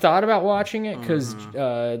 Yeah, I thought about watching it because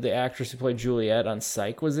the actress who played Juliet on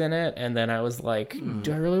Psych was in it, and then I was like,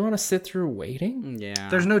 do I really want to sit through waiting? yeah.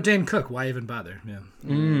 There's no Dane Cook. Why even bother? Yeah.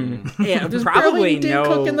 yeah, There's probably barely Dane no.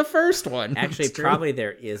 Cook in the first one. Actually, It's true. probably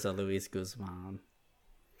there is a Luis Guzman.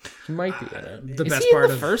 He might be in it. The Is best he in part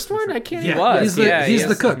the of first one? I can't. Yeah, was, he's the, yeah, he's he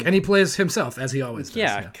the is. cook, and he plays himself as he always does.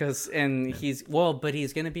 Yeah, because he's but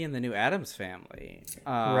he's gonna be in the new Adams Family,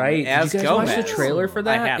 Right. As Did you guys Gomez. watch the trailer for I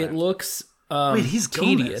that? haven't. It looks Wait, he's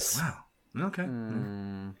tedious. Gomez. Wow.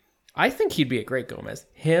 Okay. I think he'd be a great Gomez.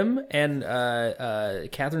 Him and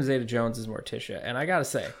Catherine Zeta-Jones is Morticia, and I gotta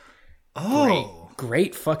say,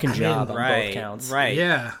 great fucking job on right, both counts. right?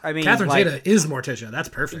 Yeah. I mean, Catherine like, Zeta is Morticia. That's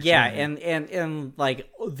perfect. Yeah, and like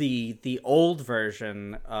the old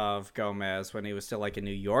version of Gomez when he was still like a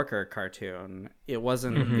New Yorker cartoon, it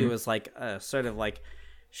wasn't. It was like a sort of like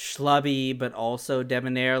schlubby but also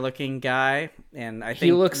debonair looking guy, and I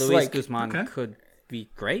think looks Luis like- Guzman could be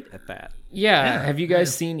great at that. Yeah. Have you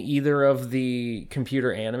guys seen either of the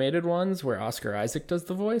computer animated ones where Oscar Isaac does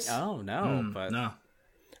the voice? Oh no, but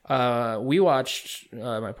No. We watched,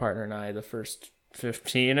 my partner and I, the first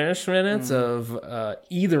 15-ish minutes of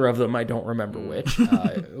either of them. I don't remember which.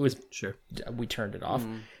 It was Sure. we turned it off.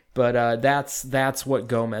 But that's what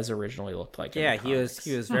Gomez originally looked like. in yeah, the he comics.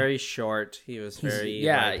 was very short. He was very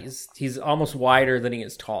Yeah, like, he's almost wider than he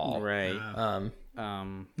is tall. right.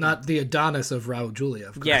 Not the Adonis of Raul Julia,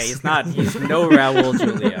 of course. Yeah, he's not. He's no Raul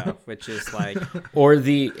Julia, which is like Or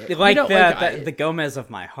the like you know, the Gomez of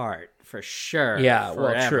my heart for sure. yeah, well,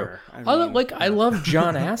 forever. true. I mean, I love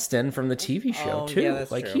John Astin from the TV show Oh, too. yeah,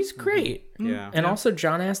 that's like true. he's great. Yeah. And also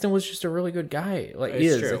John Astin was just a really good guy. Like he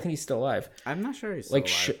It's is. true. I think he's still alive. I'm not sure he's like,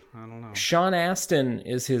 still alive. I don't know. Sean Astin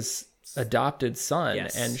is his adopted son,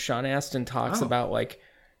 Yes. and Sean Astin talks about like,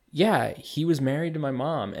 yeah, he was married to my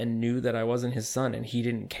mom and knew that I wasn't his son, and he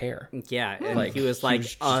didn't care. Yeah, and Like, he was he like,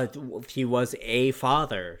 was he was a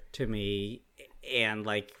father to me, and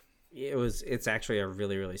like it's actually a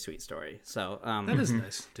really really sweet story. So That is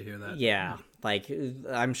nice to hear that. yeah, like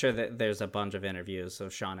I'm sure that there's a bunch of interviews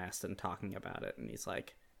of Sean Astin talking about it, and he's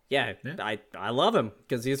like, yeah. I love him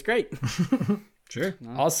because he's great. Sure.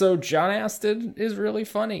 Also, John Astin is really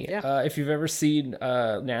funny. Yeah. If you've ever seen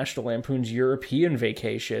National Lampoon's European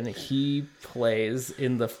Vacation, he plays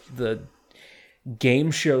in the game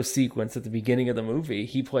show sequence at the beginning of the movie.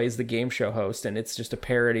 He plays the game show host, and it's just a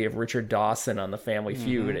parody of Richard Dawson on The Family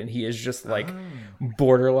Feud, and he is just like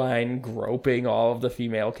borderline groping all of the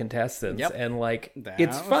female contestants. Yep. And like That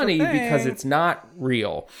it's was a funny because thing. it's not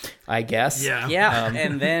real, I guess. Yeah. Yeah,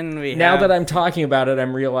 and then we Now have, that I'm talking about it,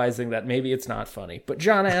 I'm realizing that maybe it's not funny. But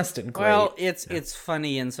John Astin, great. well, it's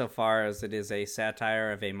funny insofar as it is a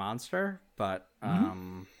satire of a monster, but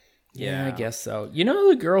Yeah, I guess so. You know,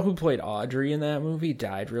 the girl who played Audrey in that movie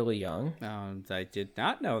died really young. I did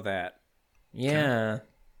not know that. Yeah.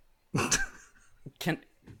 Can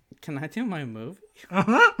I do my movie?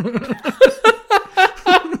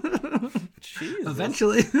 Jesus.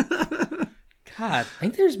 Eventually. God. I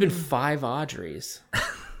think there's been 5 Audreys.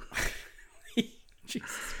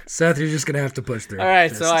 Seth, you're just gonna have to push through. All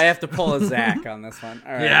right, so I have to pull a Zach on this one.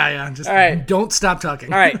 All right. Yeah. Just All right. don't stop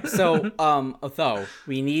talking. All right, so Otho,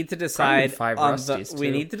 we need to decide Probably 5 on Rusties, we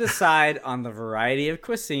too. need to decide on the variety of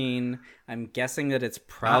cuisine. I'm guessing that it's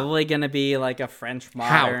probably going to be like a French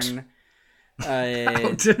modern.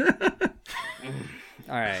 All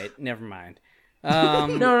right, never mind.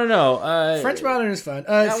 No. French modern is fun.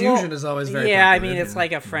 Fusion is always very yeah. I popular. mean, it's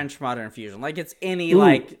like a French modern fusion. Like it's any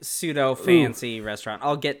like pseudo fancy restaurant.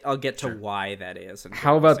 I'll get to why that is. in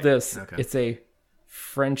How about this? Okay. It's a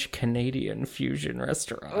French Canadian fusion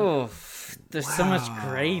restaurant. Oh, there's so much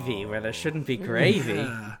gravy where there shouldn't be gravy,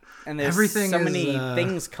 and there's Everything so is, many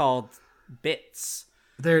things called bits.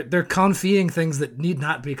 They're confying things that need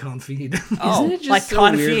not be confied. Isn't it just like so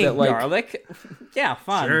weird confit that, like- garlic? Yeah,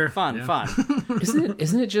 fun, Sure, fun, yeah. fun.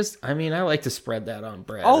 Isn't it just? I mean, I like to spread that on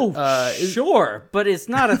bread. Sure, but it's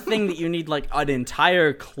not a thing that you need like an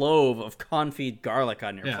entire clove of confit garlic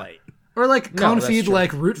on your Yeah. plate. Or like No, that's confit true.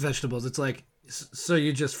 like root vegetables. It's like so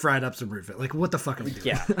you just fried up some root vegetables. Like what the fuck are we doing?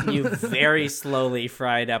 Yeah, you very slowly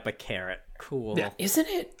fried up a carrot. Cool. Yeah. Isn't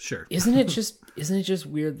it? Sure. Isn't it just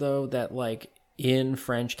weird though that like in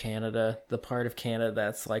French Canada, the part of Canada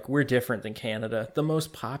that's like we're different than Canada, the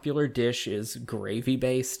most popular dish is gravy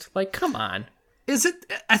based. Like, come on. Is it?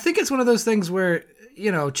 I think it's one of those things where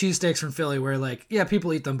cheesesteaks from Philly, where like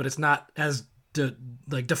people eat them, but it's not as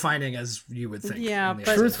defining as you would think. Yeah, in the but-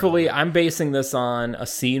 actual Truthfully, I'm basing this on a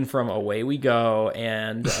scene from Away We Go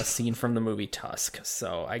and a scene from the movie Tusk.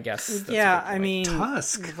 So I guess that's a Yeah, good I point. mean,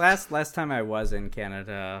 Tusk. last time I was in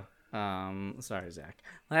Canada. Sorry, Zach.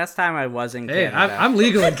 Last time I was in Hey, Canada. I'm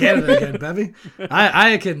legal in Canada again, Bevy.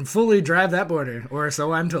 I can fully drive that border, or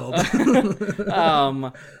so I'm told.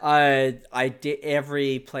 I did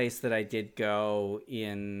every place that I did go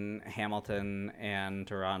in Hamilton and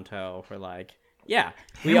Toronto were like, yeah,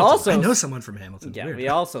 we also I know someone from Hamilton. yeah, Weird. we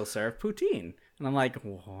also serve poutine, and I'm like,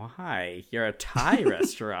 why? You're a Thai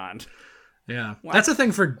restaurant. Yeah, that's a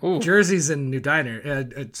thing for jerseys and New Diner.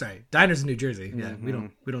 Diners in New Jersey. Yeah, we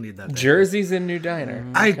don't need that. there. Jersey's in New Diner.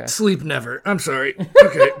 I sleep never. I'm sorry.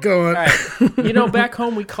 Okay, go on. Back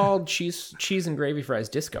home we called cheese and gravy fries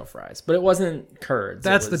disco fries, but it wasn't curds.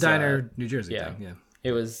 That's it the was, Diner New Jersey yeah. thing. Yeah.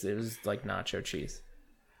 It was like nacho cheese.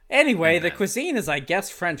 Anyway, the cuisine is, I guess,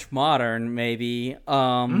 French modern, maybe.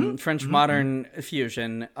 French modern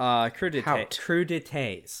fusion.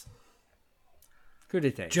 Crudités.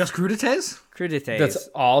 Crudités. Just crudités? Crudités. That's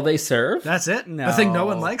all they serve? That's it? No. The thing no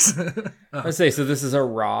one likes? I say, so this is a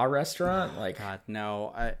raw restaurant? Like, God,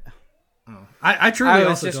 no. I truly I was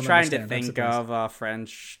also just don't trying to understand. That's think the thing. of a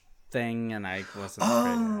French thing, and I wasn't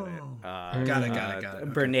figuring it. Got it. Okay.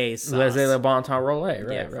 Béarnaise sauce. laissez le bon temps roulé,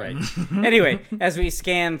 right? Yeah, right. Anyway, as we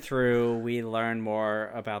scan through, we learn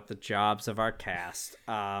more about the jobs of our cast.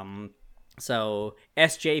 So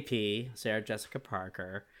SJP, Sarah Jessica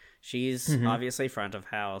Parker, she's obviously front of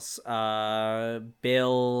house.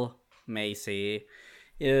 Bill Macy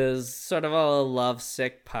is sort of a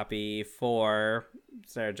lovesick puppy for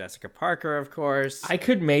Sarah Jessica Parker, of course. I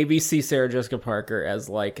could maybe see Sarah Jessica Parker as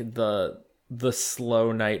like the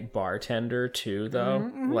slow night bartender too,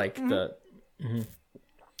 though.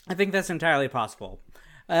 I think that's entirely possible.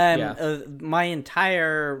 My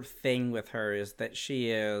entire thing with her is that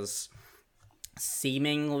she is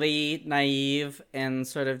seemingly naive and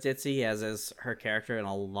sort of ditzy, as is her character in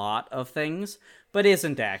a lot of things, but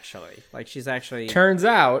isn't actually. Like, she's actually... Turns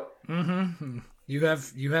out, You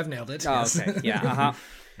have nailed it. Oh, yes. okay, yeah,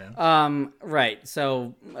 right.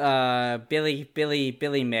 So,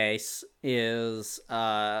 Billy Mace is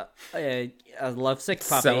a lovesick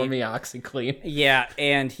puppy. selling me OxyClean. Yeah,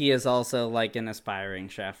 and he is also like an aspiring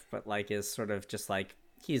chef, but like is sort of just like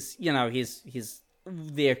he's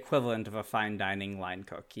the equivalent of a fine dining line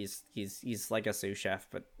cook. He's like a sous chef,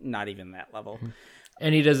 but not even that level.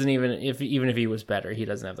 And he doesn't even if he was better, he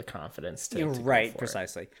doesn't have the confidence to You're go right, for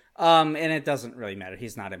precisely. And it doesn't really matter.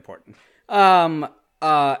 He's not important.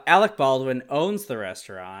 Alec Baldwin owns the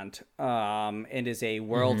restaurant, and is a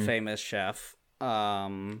world famous chef,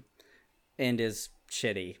 and is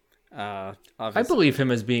shitty. I Obviously. believe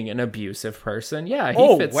him as being an abusive person. Yeah,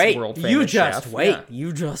 he fits world famous you just chef. wait. Yeah.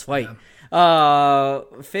 You just wait.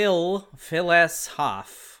 Phil S.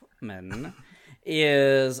 Hoffman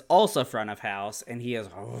is also front of house, and he is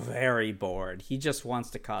very bored. He just wants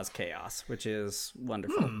to cause chaos, which is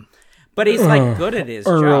wonderful. But he's like good at his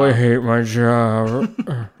job. hate my job.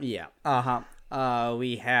 Yeah.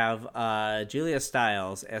 We have Julia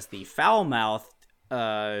Stiles as the foul-mouthed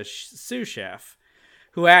sous chef,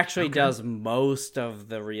 who actually does most of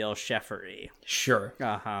the real chefery. Sure.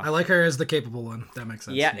 I like her as the capable one. That makes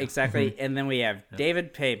sense. Yeah, exactly. And then we have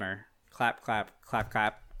David Paymer clap, clap, clap,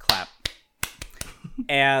 clap, clap,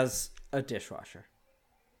 as a dishwasher.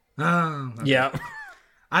 Oh, okay. Yeah.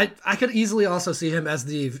 I could easily also see him as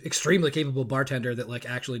the extremely capable bartender that like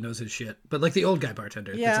actually knows his shit, but like the old guy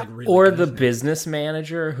bartender. Yeah. That's, like, really Or good. the business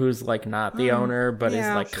manager who's like not the owner, but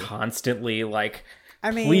yeah. is like constantly like,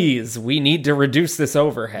 I mean- please, we need to reduce this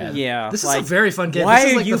overhead. Yeah, This is a very fun game. Why This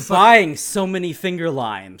is are like you the buying so many finger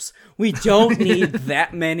limes? We don't need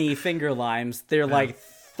that many finger limes. They're like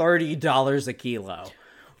 $30 a kilo.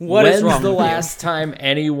 What is When's wrong the with you? last time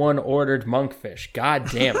anyone ordered monkfish? God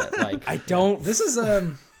damn it! Like, I don't. This is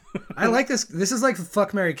I like this. This is like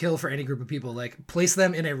fuck, marry, kill for any group of people. Like place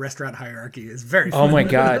them in a restaurant hierarchy is very fun. oh my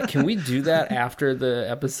god, can we do that after the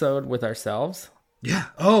episode with ourselves? Yeah.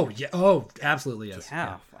 Oh yeah. Oh, absolutely yes.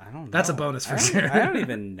 Yeah, I don't know. That's a bonus for I don't- sure. I don't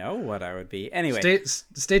even know what I would be. Anyway,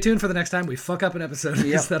 Stay tuned for the next time we fuck up an episode.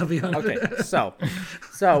 Because that'll be on. okay. So,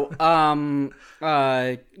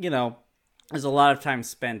 you know, there's a lot of time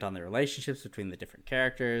spent on the relationships between the different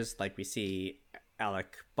characters. Like we see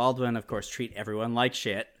Alec Baldwin, of course, treat everyone like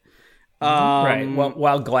shit. Right.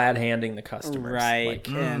 While glad handing the customers. Right, Like,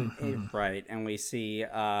 and we see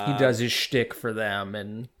he does his shtick for them,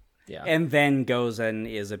 and yeah. and then goes and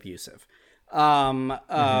is abusive.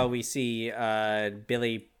 We see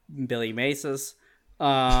Billy Maces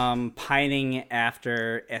pining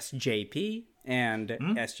after SJP, and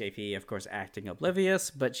SJP, of course, acting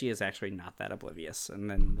oblivious, but she is actually not that oblivious. And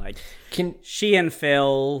then like she and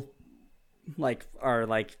Phil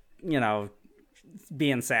are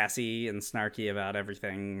being sassy and snarky about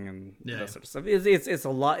everything and that sort of stuff. It's a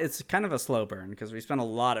lot. It's kind of a slow burn because we spent a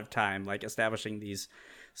lot of time like establishing these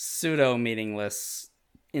pseudo meaningless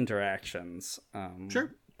interactions.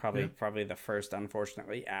 Sure. Probably the first,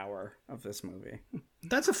 unfortunately, hour of this movie.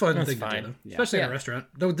 That's a fun thing fine. to do, especially in a restaurant.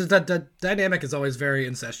 Though the dynamic is always very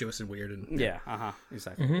incestuous and weird. And Yeah.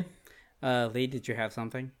 Exactly. Lee, did you have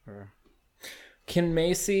something? Or... Can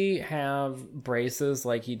Macy have braces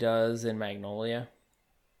like he does in Magnolia?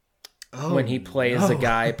 Oh, When he plays a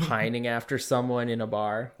guy pining after someone in a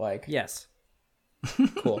bar? Like, Yes.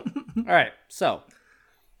 cool. All right. So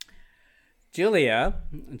Julia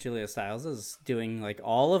Stiles is doing like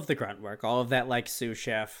all of the grunt work, all of that like sous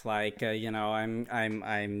chef, like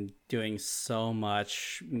I'm doing so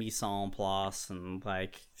much mise en place and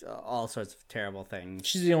like all sorts of terrible things.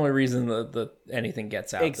 She's the only reason that anything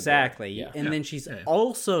gets out. Exactly. The door. And then she's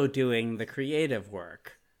also doing the creative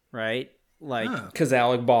work, right? Like Because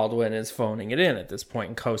Alec Baldwin is phoning it in at this point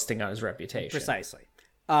and coasting on his reputation. precisely.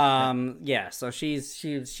 So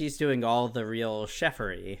she's doing all the real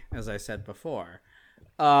chefery, as I said before.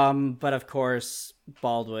 But of course,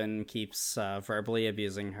 Baldwin keeps verbally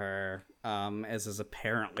abusing her, as is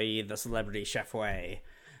apparently the celebrity chef way.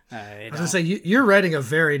 I was gonna say you're writing a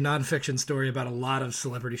very nonfiction story about a lot of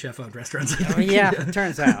celebrity chef-owned restaurants. I think. Yeah, it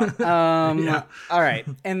turns out. All right,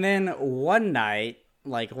 and then one night,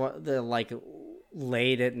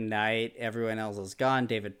 late at night, everyone else is gone.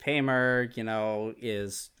 David Paymer,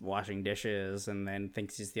 is washing dishes and then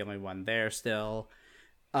thinks he's the only one there still.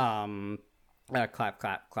 Clap, clap,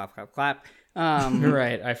 clap, clap, clap.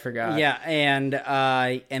 Right, I forgot. Yeah,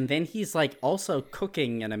 and then he's like also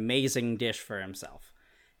cooking an amazing dish for himself.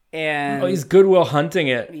 And he's Goodwill Hunting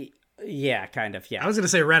it. yeah, kind of, yeah. I was gonna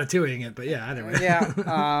say ratatouilleing it, but yeah, either way.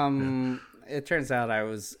 Yeah. It turns out I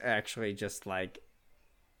was actually just like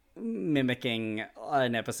mimicking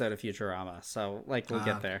an episode of Futurama, so like we'll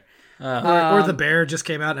get there. Or The Bear just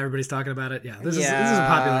came out and everybody's talking about it. Yeah, this is a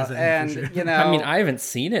popular thing. And for sure. I mean, I haven't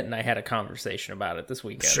seen it, and I had a conversation about it this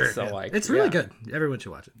weekend. Sure, so yeah. like, it's really good. Everyone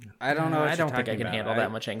should watch it. I don't know. What I don't you're think I talking can about. handle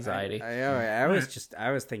that much anxiety.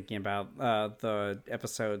 I was thinking about the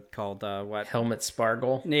episode called what? Helmut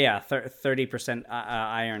Spargle. Yeah, 30%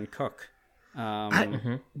 Iron Cook.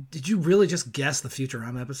 Did you really just guess the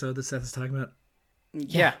Futurama episode that Seth is talking about?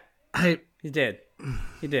 Yeah, He did.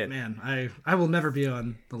 Man, I will never be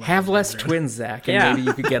on the level. Have of less Bear. twins, Zach, and Yeah. maybe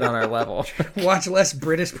you could get on our level. Watch less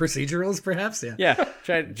British procedurals, perhaps. Yeah. Yeah,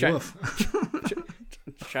 try Woof.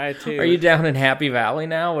 try to. Are you down in Happy Valley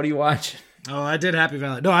now? What are you watching? Oh, I did Happy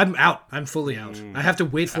Valley. No, I'm out. I'm fully out. I have to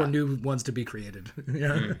wait for new ones to be created.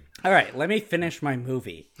 Yeah. All right, let me finish my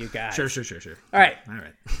movie, you guys. Sure. All right. All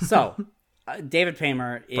right. So, David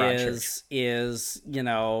Paymer Broadchurch. is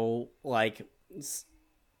like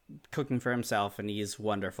cooking for himself, and he's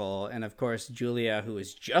wonderful. And of course, Julia, who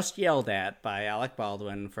was just yelled at by Alec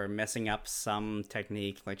Baldwin for messing up some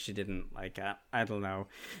technique, like she didn't I don't know,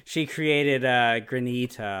 she created a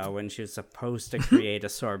granita when she was supposed to create a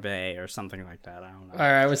sorbet or something like that. I don't know.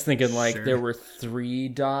 I was thinking there were 3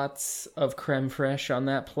 dots of creme fraiche on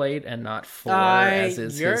that plate and not 4, as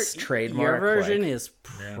is his trademark. Your version is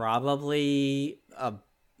probably a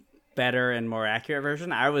better and more accurate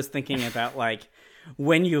version. I was thinking about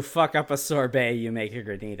when you fuck up a sorbet, you make a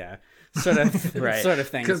granita, sort of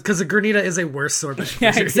thing. Because a granita is a worse sorbet.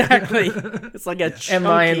 Yeah, exactly. It's like a chunky and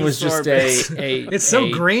mine was just sorbet. It's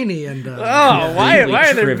so grainy and. Why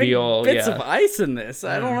are there trivial, big bits of ice in this?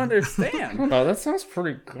 I don't understand. Oh, that sounds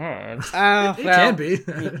pretty good. It can be.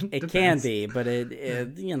 It can be, but it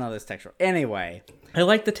there's textural. Anyway. I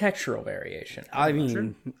like the textural variation. I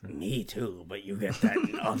mean, me too, but you get that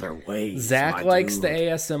in other ways. Zach likes the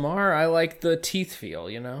ASMR. I like the teeth feel,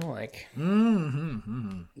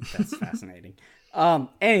 That's fascinating.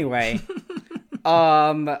 Anyway,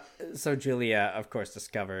 so Julia, of course,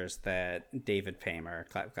 discovers that David Paymer,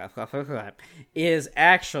 clap, clap, clap, clap, clap, is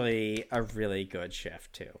actually a really good chef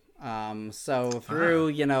too. So through,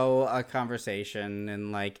 a conversation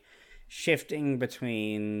and shifting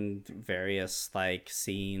between various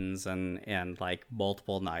scenes and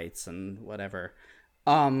multiple nights and whatever,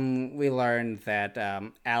 we learned that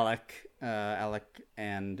Alec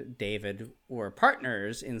and David were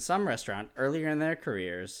partners in some restaurant earlier in their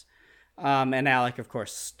careers, and Alec, of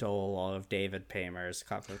course, stole all of David Paymer's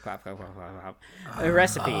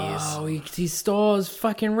recipes. Oh, he stole his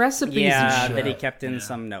fucking recipes. Yeah, and shit. that he kept in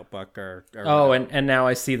some notebook or and now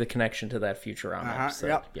I see the connection to that Futurama episode.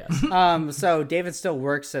 Yep. Yes. So David still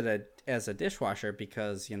works as a dishwasher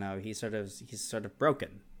because he's sort of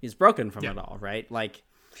broken. He's broken from it all, right?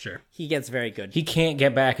 Sure. He gets very good. He can't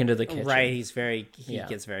get back into the kitchen. Right, he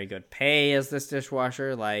gets very good pay as this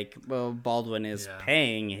dishwasher. Baldwin is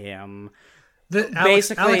paying him. Alex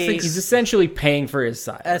thinks He's essentially paying for his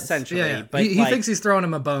silence. Essentially, yeah. but he thinks he's throwing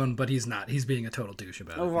him a bone, but he's not. He's being a total douche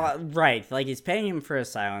about it. Right, he's paying him for his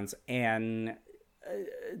silence, and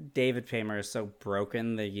David Paymer is so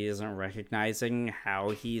broken that he isn't recognizing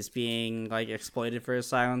how he's being exploited for his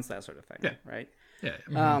silence, that sort of thing. Right? Yeah.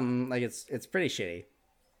 It's pretty shitty.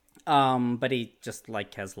 But he just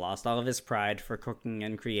has lost all of his pride for cooking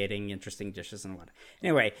and creating interesting dishes and whatnot.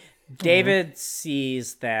 Anyway, David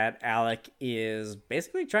sees that Alec is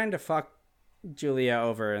basically trying to fuck Julia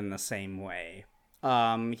over in the same way.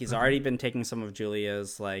 He's already been taking some of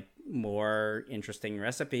Julia's more interesting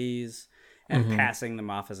recipes and passing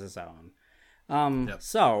them off as his own.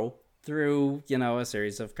 So through a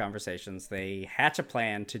series of conversations, they hatch a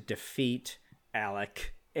plan to defeat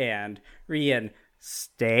Alec and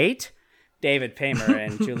reinstate David Paymer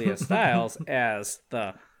and Julia Stiles as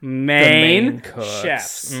the main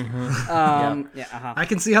chefs. I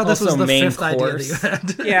can see how this was the fifth idea that you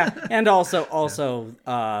had. Yeah, and also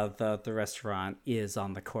the restaurant is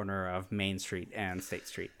on the corner of Main Street and State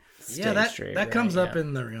Street. That comes up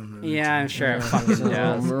in the real movie. Yeah, I'm sure it fucking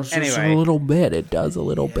does. Anyway, a little bit. It does a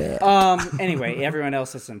little bit. Anyway, everyone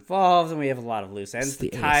else is involved, and we have a lot of loose ends to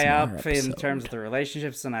tie up in terms of the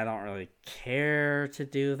relationships, and I don't really care to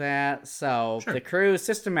do that. So the crew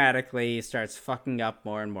systematically starts fucking up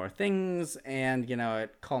more and more things, and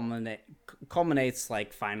it culminates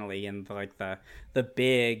finally in the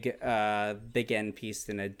big end piece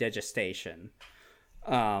in a digestation.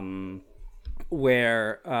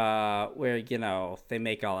 Where they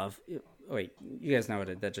make all of. Wait, you guys know what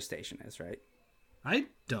a digestation is, right? I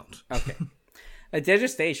don't. Okay, a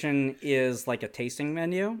digestation is a tasting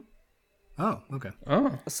menu. Oh, okay.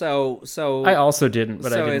 Oh, so I also didn't,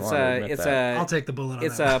 but so I didn't want to admit that. I'll take the bullet on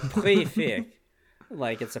it's that. A prefix.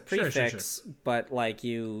 It's a prefix, Sure. but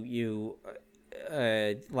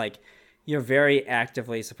you're very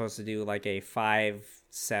actively supposed to do a 5,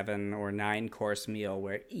 7, or 9 course meal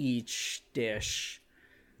where each dish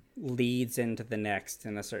leads into the next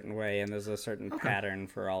in a certain way, and there's a certain pattern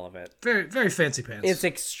for all of it. Very, very fancy pants. It's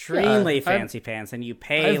extremely fancy pants, and you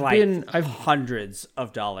pay hundreds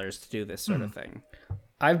of dollars to do this sort of thing.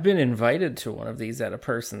 I've been invited to one of these at a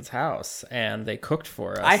person's house, and they cooked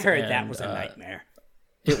for us. I heard that was a nightmare.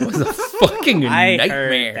 It was a fucking nightmare.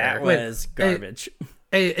 Heard that was garbage.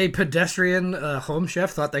 A pedestrian home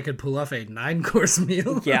chef thought they could pull off a 9-course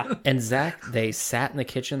meal. Yeah. And Zach, they sat in the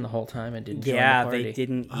kitchen the whole time and didn't join the party. They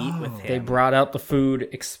didn't eat with him. They brought out the food,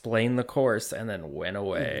 explained the course, and then went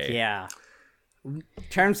away. Yeah.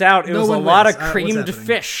 Turns out it was a lot of creamed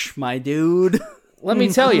fish, my dude. Let me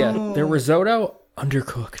tell you, their risotto,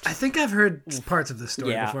 undercooked. I think I've heard parts of this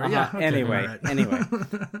story before. Yeah. Okay. Anyway.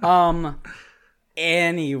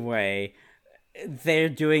 Anyway, they're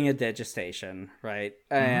doing a digestation, right?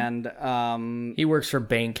 And He works for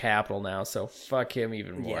Bain Capital now, so fuck him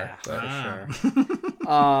even more. yeah, But- for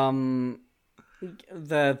sure.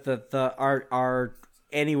 Our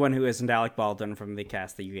anyone who isn't Alec Baldwin from the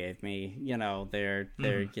cast that you gave me, they're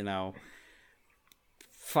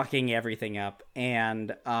fucking everything up,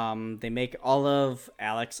 and they make all of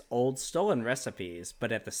Alec's old stolen recipes,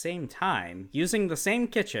 but at the same time, using the same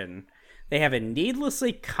kitchen, they have a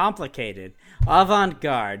needlessly complicated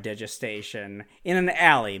avant-garde digestation in an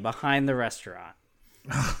alley behind the restaurant.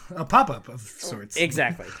 A pop-up of sorts.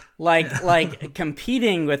 Exactly. Like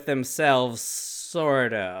competing with themselves,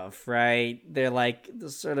 sort of, right? They're like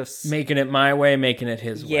sort of making it my way, making it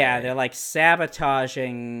his way. yeah, they're like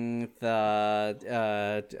sabotaging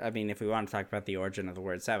the I mean, if we want to talk about the origin of the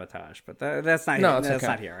word sabotage, but that's not No, it's that's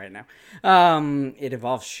okay. not here right now. It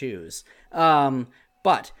involves shoes.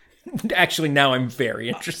 But Actually, now I'm very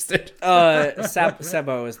interested.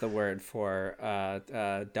 Sabo is the word for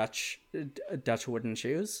Dutch wooden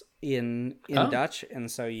shoes in Dutch,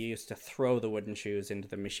 and so you used to throw the wooden shoes into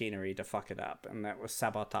the machinery to fuck it up, and that was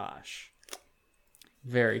sabotage.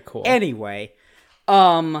 Very cool. Anyway,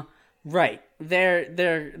 right,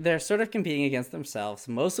 they're sort of competing against themselves,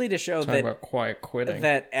 mostly to show Talk about quiet quitting.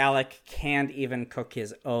 that Alec can't even cook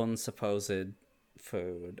his own supposed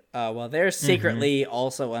food, while they're secretly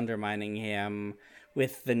also undermining him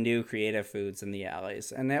with the new creative foods in the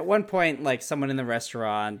alleys. And at one point, like, someone in the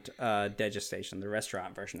restaurant, Digestation, the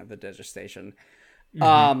restaurant version of the Digestation,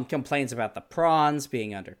 complains about the prawns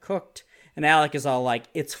being undercooked, and Alec is all like,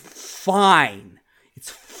 it's fine,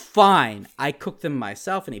 I cooked them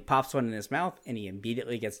myself, and he pops one in his mouth, and he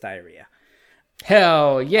immediately gets diarrhea.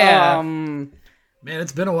 Hell yeah. Man,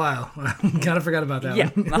 it's been a while. Kind of forgot about that Yeah,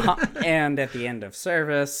 one. and at the end of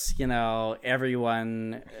service,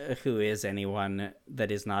 everyone who is anyone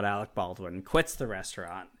that is not Alec Baldwin quits the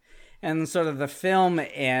restaurant. And sort of the film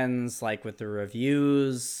ends like with the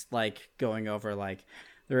reviews, like going over like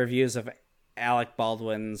the reviews of Alec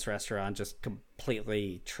Baldwin's restaurant just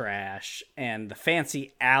completely trash, and the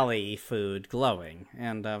fancy alley food glowing.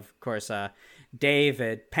 And of course,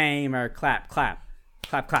 David Paymer, clap.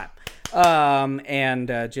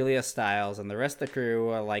 And Julia Stiles and the rest of the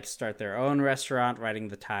crew like start their own restaurant, riding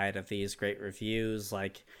the tide of these great reviews,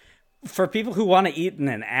 like for people who want to eat in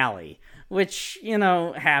an alley, which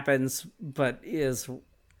happens, but is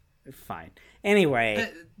fine. Anyway,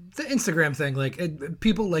 The Instagram thing, like,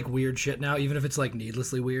 people like weird shit now, even if it's like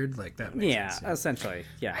needlessly weird. Like that makes yeah, sense. essentially,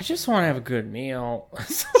 yeah, I just want to have a good meal.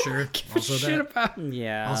 So Sure. give a Also shit that. about.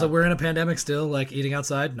 yeah. Also, we're in a pandemic still. Like eating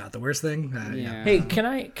outside, not the worst thing. Yeah. Hey, can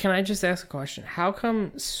I just ask a question? How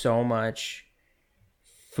come so much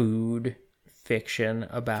food fiction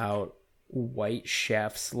about white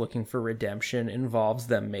chefs looking for redemption involves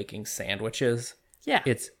them making sandwiches? Yeah.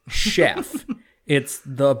 It's Chef. It's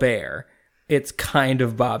The Bear. It's kind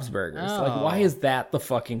of Bob's Burgers. Like, why is that the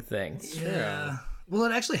fucking thing? Yeah. Well,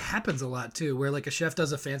 it actually happens a lot too, where like a chef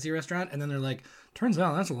does a fancy restaurant, and then they're like, "Turns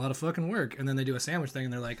out that's a lot of fucking work," and then they do a sandwich thing,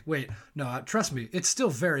 and they're like, "Wait, no, trust me, it's still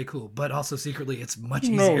very cool, but also secretly, it's much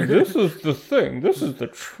easier." is the thing. This is the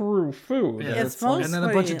true food. Yeah. It's And then a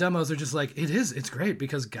bunch mostly- of demos are just like, it's great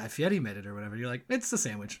because Guy Fieri made it or whatever. You're like, it's a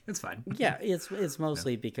sandwich, it's fine. Yeah, it's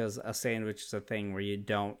mostly because a sandwich is a thing where you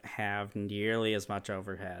don't have nearly as much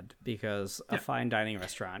overhead, because a fine dining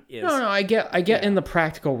restaurant is No, I get in the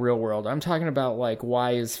practical real world. I'm talking about like,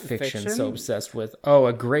 why is fiction so obsessed with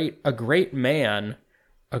a great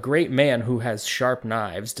man who has sharp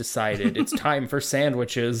knives decided it's time for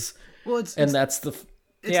sandwiches, Well, and that's the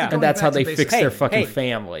Yeah. going and that's back how to they basics. fix their Hey, fucking hey,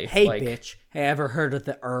 family. Hey, like, bitch, ever heard of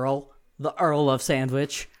the Earl? The Earl of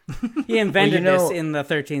Sandwich? He invented Well, this in the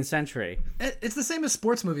 13th century. It's the same as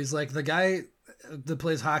sports movies. Like the guy that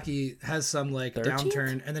plays hockey has some like 13th?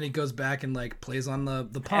 downturn, and then he goes back and like plays on the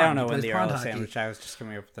pond. I don't know He when plays the pond Earl of hockey. Sandwich. I was just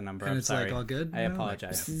coming up with the number. And I'm it's, like, sorry. all good, I you know,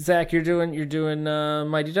 apologize. Zach, you're doing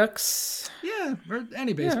Mighty Ducks. Yeah, or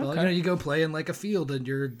any baseball. okay. You know, you go play in like a field and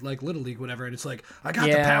you're like little league, whatever, and it's like I got the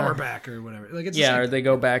Yeah. power back or whatever. Like it's the Yeah, same or thing. they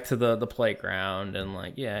go back to the playground and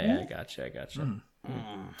like, I gotcha.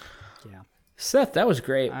 Yeah. Seth, that was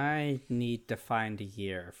great. I need to find a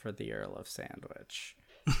year for the Earl of Sandwich.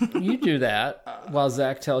 You do that while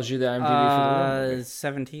Zach tells you that I'm duty for the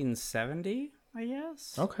 1770, I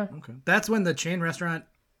guess. Okay. Okay. That's when the chain restaurant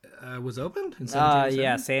was opened. In 1770?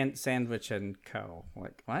 Yeah, Sandwich and Co.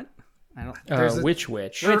 Like what? I don't. a- Which?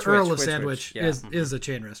 Earl of Which, Sandwich yeah. is a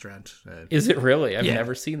chain restaurant. Is it really? I've Yeah.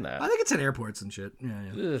 never seen that. I think it's at airports and shit.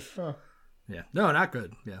 Yeah. Yeah. No, not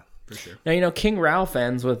good. Yeah, for sure. Now, King Ralph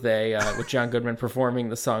ends with with John Goodman performing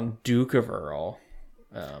the song Duke of Earl.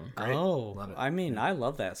 Great. Oh, Love it. I mean, I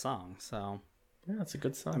love that song, so Yeah, it's a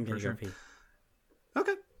good song. I'm gonna go pee.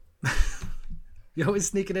 Okay. You always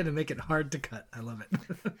sneak it in and make it hard to cut. I love it.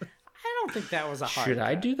 I don't think that was a hard. Should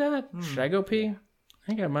I do that? Should I go pee? I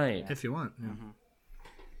think I might. If you want. Yeah.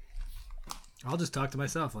 I'll just talk to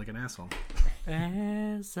myself like an asshole.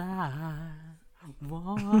 As I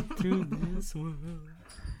walk through this world,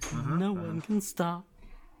 no one can stop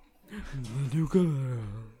the new girl.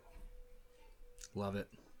 Love it.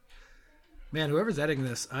 Man, whoever's editing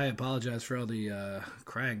this, I apologize for all the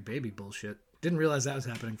crying baby bullshit. Didn't realize that was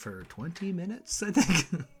happening for 20 minutes, I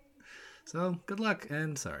think. So, good luck,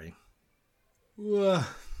 and sorry. I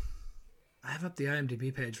have up the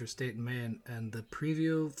IMDb page for State and Maine, and the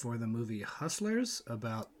preview for the movie Hustlers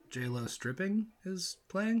about J-Lo stripping is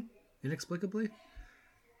playing, inexplicably.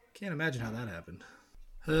 Can't imagine how that happened.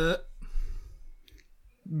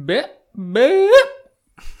 Bip, bip.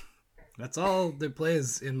 That's all that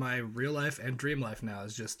plays in my real life and dream life now,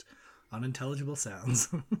 is just unintelligible sounds.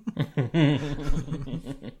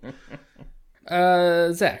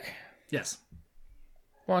 Zach, Yes.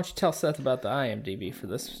 why don't you tell Seth about the IMDb for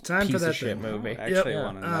this Time piece for that of shit thing. movie? Actually, Yep.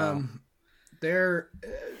 want to know. There,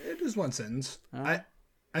 it is one sentence.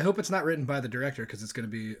 I hope it's not written by the director because it's going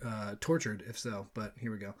to be tortured if so. But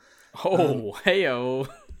here we go. Oh, heyo.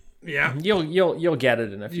 Yeah, You'll get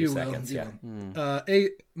it in a few you will. seconds. You Yeah. will. A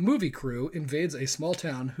movie crew invades a small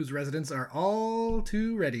town whose residents are all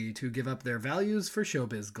too ready to give up their values for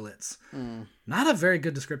showbiz glitz. Not a very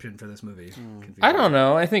good description for this movie. I don't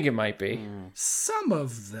know. I think it might be. Some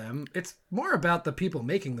of them. It's more about the people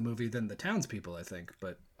making the movie than the townspeople, I think.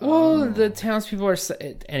 But Well, the townspeople are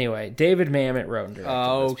anyway. David Mamet wrote and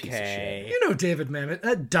directed this piece of shit. Okay. you know David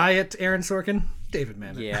Mamet, Diet Aaron Sorkin, David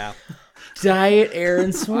Mamet. Yeah. Diet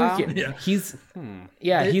Aaron Sorkin.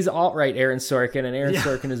 Yeah. He's alt-right Aaron Sorkin, and Aaron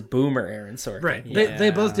Sorkin is boomer Aaron Sorkin. Right. Yeah.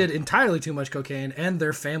 They both did entirely too much cocaine, and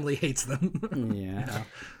their family hates them. Yeah.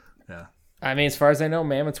 Yeah. I mean, as far as I know,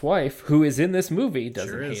 Mamet's wife, who is in this movie,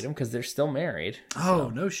 doesn't Sure is. hate him because they're still married.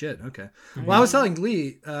 Oh, no shit. Okay. Well, I was telling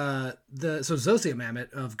Lee, so Zosia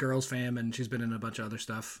Mamet of Girls Fam, and she's been in a bunch of other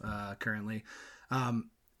stuff currently,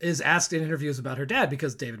 is asked in interviews about her dad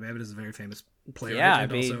because David Mamet is a very famous playwright Yeah, I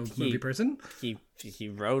and mean, also movie person. He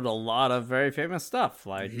wrote a lot of very famous stuff,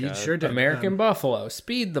 like He sure did. American Buffalo,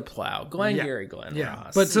 Speed the Plow, Glengarry Glen yeah.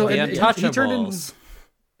 Ross. But so The and he turned in, Untouchables.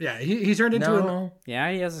 yeah, he turned into an, no,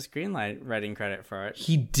 Yeah, he has a screenwriting credit for it.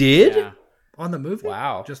 he did. Yeah. on the movie.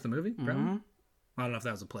 Wow. Just the movie. Probably? I don't know if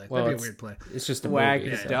that was a play. Well, That'd be a it's- weird play. It's just a Wag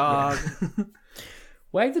movie. the so- dog.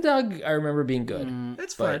 Wag the Dog. I remember being good.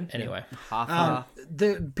 It's But fine. anyway, Haha.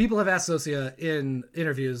 The people have asked Zosia in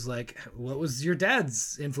interviews like, what was your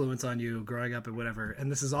dad's influence on you growing up and whatever,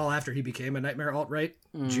 and this is all after he became a nightmare alt-right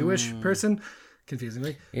Jewish person,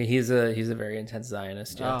 confusingly. yeah, he's a very intense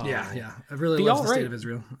Zionist. Yeah. Oh. Yeah, I really The love the state alt-right- of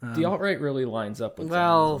Israel. The alt-right really lines up with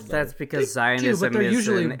Well, Zionism, that's because do, Zionism but they're is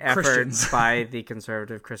usually an effort Christians. by the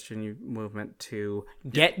conservative Christian movement to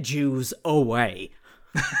get Jews away,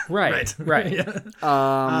 though. right.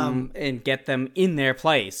 and get them in their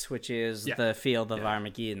place, which is Yeah. the field of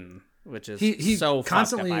Armageddon, which is He so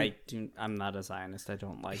constantly- I'm not a Zionist. I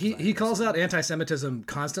don't like. He Zionism. calls out anti-Semitism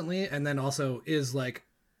constantly, and then also is like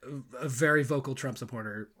a very vocal Trump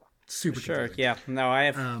supporter. Super Sure. confusing. Yeah. No, I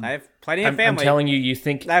have plenty of I'm family. telling you, you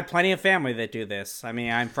think I have plenty of family that do this. I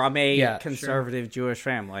mean, I'm from a Yeah, conservative Jewish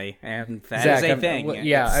family, and that Zach, is a I'm- thing. well, It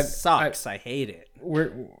yeah, I- sucks. I hate it.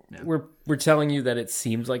 we're telling you that it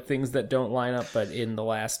seems like things that don't line up, but in the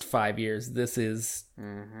last 5 years, these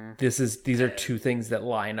are two things that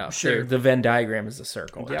line up. Sure. The Venn diagram is a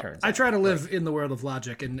circle. It turns I out. try to live in the world of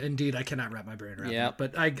logic, and indeed, I cannot wrap my brain around Yep.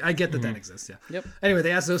 that. But I get that that exists. Yeah. Yep. Anyway,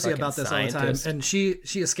 they ask Zosia Fucking about this all the scientist. time, and she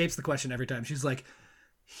escapes the question every time. She's like,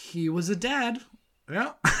 "He was a dad.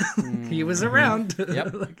 Yeah, he was around.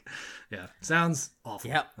 Yep. Like, yeah, sounds awful.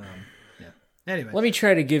 Yep. Anyway, Let me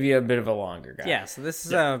try to give you a bit of a longer guy. Yeah. So this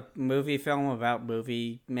is a movie film about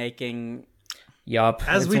movie making. Yup.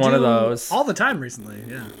 as it's we one do of those. all the time recently.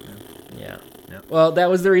 Yeah. Yeah. Well, that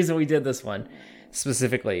was the reason we did this one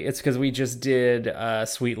specifically. It's because we just did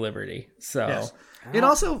Sweet Liberty. So Yes. It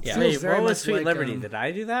also feels Wait, very what much was Sweet like, Liberty? Did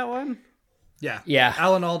I do that one? Yeah. Yeah.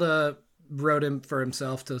 Alan Alda wrote him for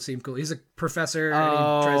himself to seem cool. He's a professor and he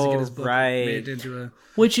tries to get his book right. made into a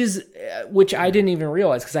which I didn't even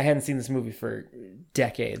realize because I hadn't seen this movie for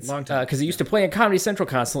decades. Long time. Because it used to play on Comedy Central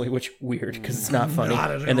constantly, which weird because it's not funny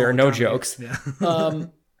Not at and there all are no comedy. jokes. Yeah.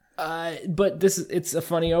 But it's a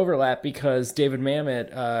funny overlap because David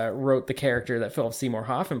Mamet wrote the character that Philip Seymour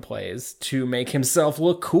Hoffman plays to make himself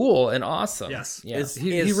look cool and awesome. Yes. Yeah.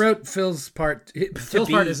 He wrote Phil's part. Phil's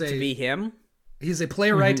part is to be him. He's a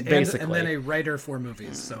playwright and basically. then a writer for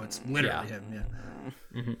movies. So it's literally him.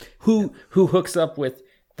 Yeah. Who hooks up with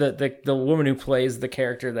the woman who plays the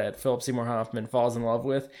character that Philip Seymour Hoffman falls in love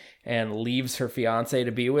with and leaves her fiance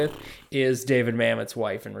to be with is David Mamet's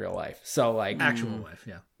wife in real life. So like Actual wife.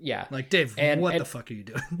 Yeah. yeah. Like, Dave, And- what and- the fuck are you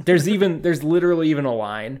doing? There's literally even a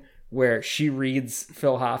line where she reads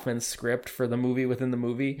Phil Hoffman's script for the movie within the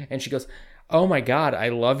movie, and she goes, "Oh my God, I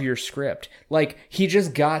love your script." Like, he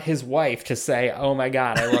just got his wife to say, "Oh my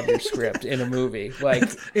God, I love your script" in a movie. Like,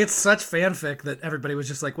 It's such fanfic that everybody was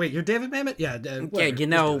just like, wait, you're David Mamet? Yeah. Yeah, whatever. you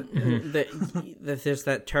know, there's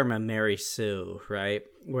that term of Mary Sue, right?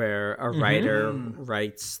 Where a writer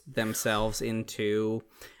writes themselves into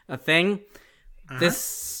a thing.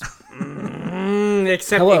 This,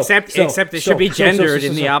 except it should be gendered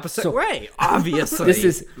in the opposite way. Obviously, this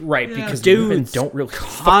is right because Dudes women don't really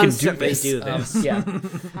fucking constantly do this. do this. Yeah.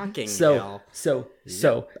 fucking So hell.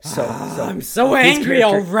 I'm So angry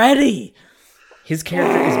already. His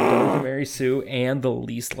character is both Mary Sue and the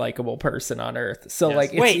least likable person on earth. So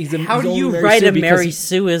like, Wait, he's how do only you Mary write Sue a because Mary he-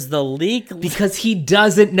 Sue as the leak? because he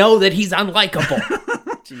doesn't know that he's unlikable.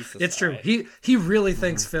 Jesus, It's true. He really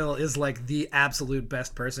thinks Phil is like the absolute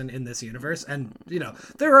best person in this universe, and you know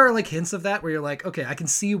there are like hints of that where you're like, okay, I can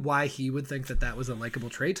see why he would think that was a likable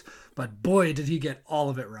trait, but boy, did he get all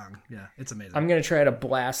of it wrong. Yeah, it's amazing. I'm gonna try to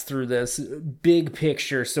blast through this big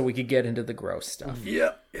picture so we could get into the gross stuff.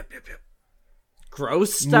 Yep.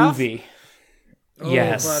 gross stuff. Movie. Oh,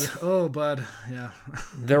 Yes, bud. Oh, bud. Yeah.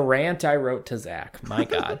 the rant I wrote to Zach. My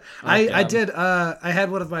God, I did. I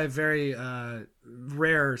had one of my very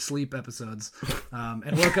rare sleep episodes,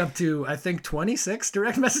 and woke up to I think 26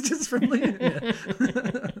 direct messages from Lee.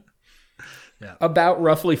 Yeah. about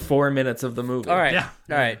roughly 4 minutes of the movie. All right, Yeah.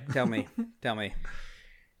 all right. Tell me.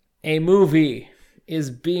 A movie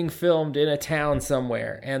is being filmed in a town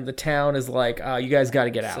somewhere, and the town is like, you guys got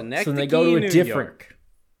to get out. So then they go to a different.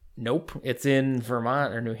 Nope, it's in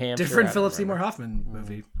Vermont or New Hampshire. Different I don't Philip remember. Seymour Hoffman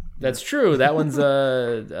movie. That's true. That one's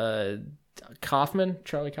Kaufman,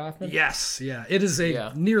 Charlie Kaufman. Yes. Yeah. It is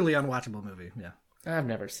a nearly unwatchable movie. Yeah. I've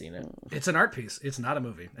never seen it. It's an art piece. It's not a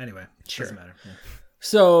movie. Anyway, doesn't matter. Yeah.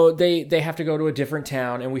 So they have to go to a different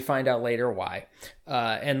town, and we find out later why.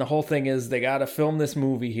 And the whole thing is they got to film this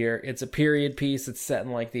movie here. It's a period piece. It's set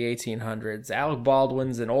in like the 1800s. Alec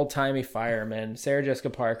Baldwin's an old-timey fireman. Sarah Jessica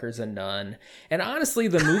Parker's a nun. And honestly,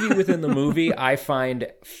 the movie within the movie I find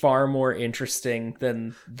far more interesting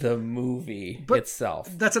than the movie itself.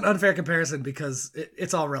 That's an unfair comparison because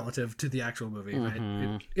it's all relative to the actual movie,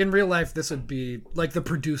 right? In real life, this would be like the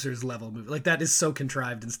producer's level movie. Like that is so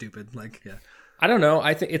contrived and stupid. Like, yeah. I don't know.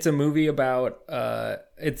 I think it's a movie about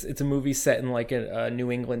it's a movie set in like a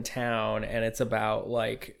New England town, and it's about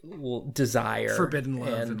like desire, Forbidden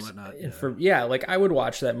love and whatnot. Like I would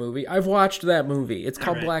watch that movie. I've watched that movie. It's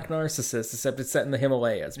called Black Narcissus, except it's set in the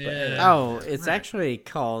Himalayas. But Oh, it's actually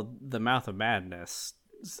called The Mouth of Madness.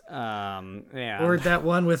 Yeah. Or that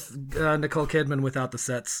one with Nicole Kidman without the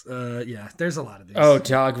sets. Yeah, there's a lot of these. Oh,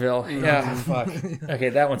 Dogville. Yeah, fuck. Okay,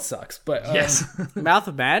 that one sucks. But yes. Mouth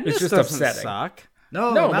of Madness It's just doesn't upsetting. suck.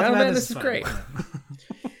 No, no, Mouth of Madness is fine. great.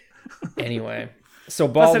 Anyway, so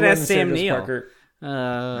Plus Baldwin it and has Sarah Sam Jessica Neill.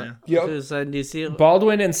 Parker. Which is New Zealand.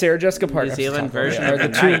 Baldwin and Sarah Jessica Parker Zealand version are of the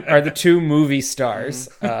the two night. are the two movie stars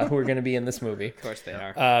who are going to be in this movie. Of course they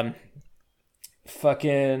are.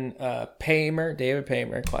 Fucking Paymer, David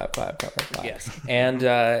Paymer, clap, clap, clap, clap, clap. Yes.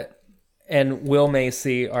 And Will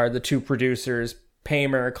Macy are the two producers.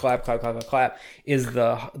 Paymer, clap, clap, clap, clap, clap, is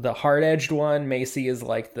the hard-edged one. Macy is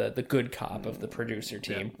like the good cop of the producer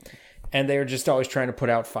team. And they're just always trying to put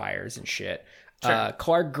out fires and shit.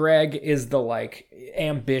 Clark Gregg is the like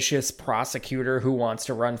ambitious prosecutor who wants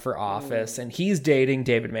to run for office, and he's dating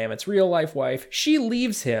David Mamet's real life wife. She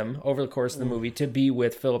leaves him over the course of the movie to be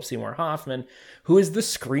with Philip Seymour Hoffman, who is the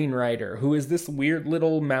screenwriter, who is this weird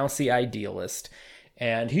little mousy idealist,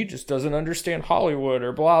 and he just doesn't understand Hollywood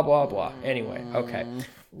or blah blah blah. Anyway, okay.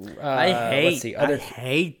 Let's see. I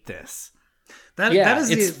hate this. That Yeah, is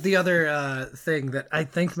it's- the other thing that I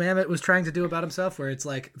think Mamet was trying to do about himself, where it's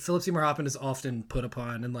like Philip Seymour Hoffman is often put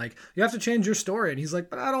upon and like, you have to change your story. And he's like,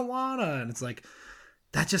 but I don't wanna. And it's like,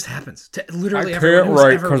 that just happens to literally everyone who's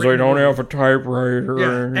ever written a movie. a typewriter.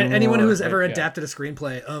 Yeah, and anyone who has ever Yeah. adapted a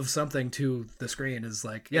screenplay of something to the screen is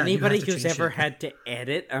like, yeah. you Anybody have to who's change ever shit. had to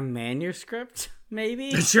edit a manuscript?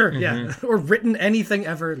 maybe. Sure, yeah. Or written anything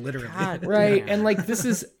ever, literally. God Right, damn. and like this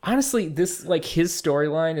is honestly this like his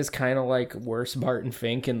storyline is kind of like worse Barton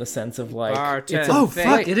Fink in the sense of like Barton it's a Oh, Fink.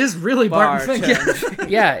 fuck, it is really Barton Fink. Yeah.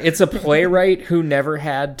 yeah, it's a playwright who never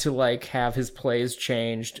had to like have his plays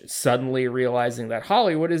changed, suddenly realizing that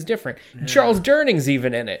Hollywood is different. Charles Durning's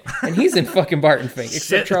even in it, and he's in fucking Barton Fink.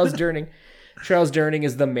 Except Charles Durning. Charles Durning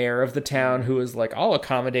is the mayor of the town who is like, I'll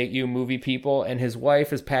accommodate you movie people, and his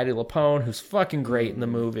wife is Patti LuPone, who's fucking great in the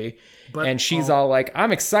movie. And she's all like,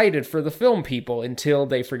 I'm excited for the film people until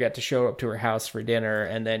they forget to show up to her house for dinner,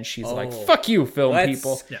 and then she's like, fuck you, film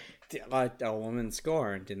people. A woman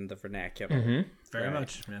scorned in the vernacular. Very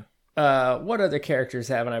much, yeah. What other characters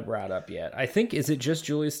haven't I brought up yet? I think, is it just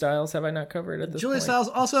Julia Stiles? Have I not covered at this Julia point? Stiles,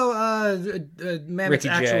 also Mamet's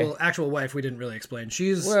Ricky Jay. actual wife. We didn't really explain.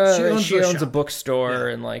 She owns owns a shop. bookstore,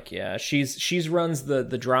 and like, yeah, she's runs the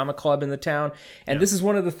drama club in the town. And this is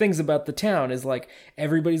one of the things about the town is like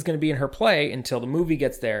everybody's going to be in her play until the movie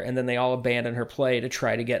gets there, and then they all abandon her play to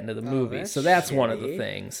try to get into the movie. that's So that's one of the shitty.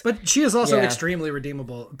 things. But she is also Yeah. extremely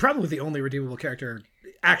redeemable. Probably the only redeemable character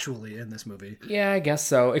actually in this movie. Yeah, I guess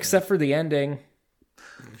so. Except for the ending.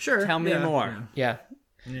 Sure. Tell me yeah, more. Yeah.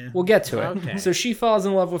 We'll get to it. Okay. So she falls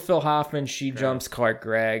in love with Phil Hoffman. She jumps Clark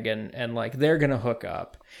Gregg, and like they're gonna hook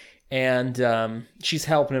up. And she's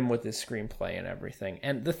helping him with his screenplay and everything.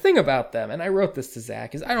 And the thing about them, and I wrote this to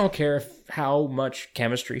Zach, is I don't care how much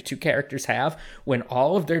chemistry two characters have when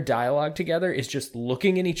all of their dialogue together is just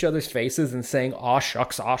looking in each other's faces and saying "aw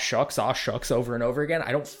shucks, aw shucks, aw shucks" over and over again.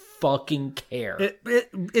 I don't fucking care.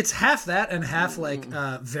 It's half that and half like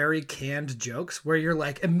very canned jokes where you're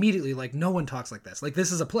like immediately like no one talks like this. Like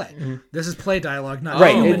this is a play. This is play dialogue, not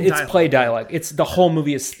Right, human it's dialogue. play dialogue. It's the whole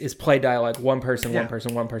movie is play dialogue. One person, one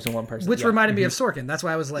person, one person, one person. Which Yeah. reminded me of Sorkin. That's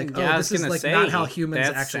why I was like, Yeah, I this was is gonna like say, not how humans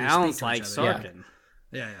that actually sounds speak to like each other. Sorkin.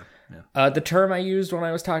 Yeah. The term I used when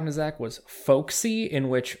I was talking to Zach was folksy, in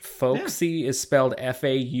which folksy is spelled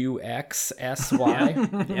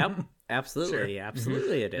FAUXSY. Yep, absolutely,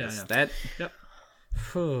 absolutely, it is. Yeah. That. Yep.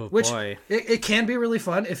 Oh, Which boy. it can be really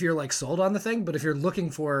fun if you're like sold on the thing, but if you're looking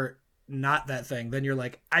for not that thing, then you're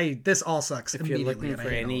like, this all sucks If you're immediately. looking and I for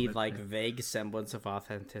hate all any of it. like vague semblance of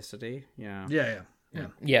authenticity, yeah. Yeah.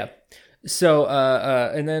 Yeah. So,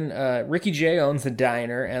 and then Ricky Jay owns a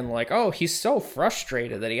diner, and like, oh, he's so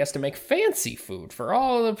frustrated that he has to make fancy food for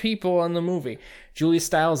all the people in the movie. Julia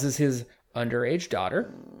Stiles is his underage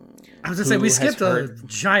daughter. I was gonna say we has skipped a heard-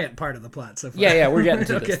 giant part of the plot so far. Yeah, we're getting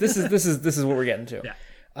to Okay. this. This is what we're getting to. Yeah.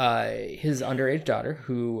 His underage daughter,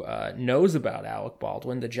 who knows about Alec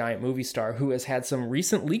Baldwin, the giant movie star, who has had some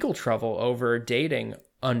recent legal trouble over dating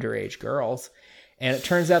underage girls. And it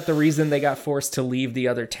turns out the reason they got forced to leave the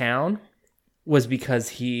other town was because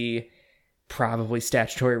he probably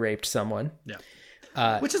statutory raped someone.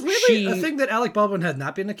 Yeah. Which is weirdly a thing that Alec Baldwin had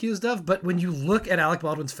not been accused of, but when you look at Alec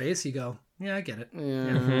Baldwin's face, you go, yeah, I get it.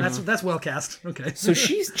 Yeah. That's well cast. Okay. So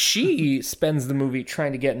she spends the movie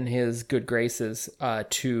trying to get in his good graces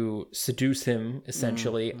to seduce him,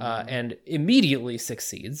 essentially, and immediately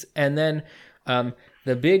succeeds. And then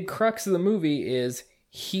the big crux of the movie is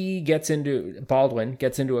Baldwin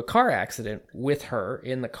gets into a car accident with her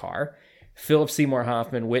in the car. Philip Seymour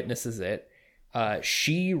Hoffman witnesses it.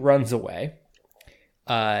 She runs away.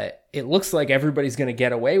 It looks like everybody's going to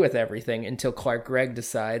get away with everything until Clark Gregg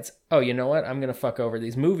decides, oh, you know what? I'm going to fuck over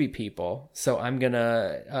these movie people. So I'm going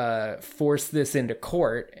to force this into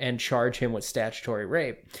court and charge him with statutory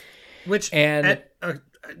rape. Which,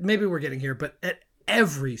 maybe we're getting here, but at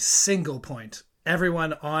every single point,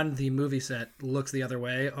 everyone on the movie set looks the other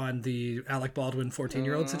way on the Alec Baldwin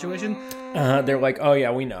 14-year-old situation. They're like, oh,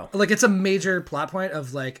 yeah, we know. Like, it's a major plot point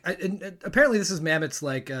of, like, and apparently this is Mamet's,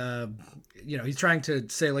 like, he's trying to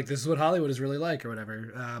say, like, this is what Hollywood is really like or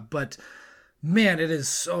whatever. But, man, it is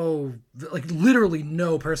so, like, literally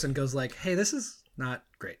no person goes like, hey, this is not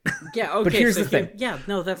great. Yeah, okay. But here's the thing. Yeah,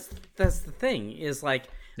 no, that's the thing. Is like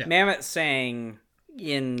Mamet saying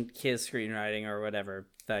in his screenwriting or whatever,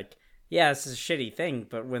 like, yeah, this is a shitty thing,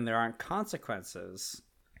 but when there aren't consequences.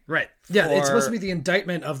 Right. Yeah, it's supposed to be the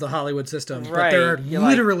indictment of the Hollywood system, but Right. there are You're like,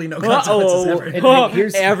 literally no consequences ever. And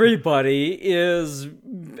here's- everybody is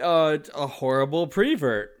a horrible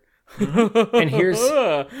prevert. And here's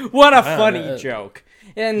What a funny joke.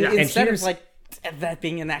 And Yeah. instead here's- of like that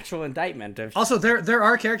being an actual indictment of Also, there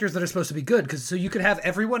are characters that are supposed to be good, because so you could have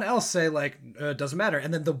everyone else say, like, it doesn't matter,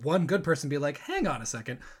 and then the one good person be like, hang on a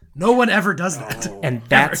second. No one ever does that. And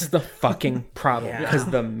that's the fucking problem. Because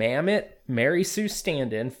the Mamet, Mary Sue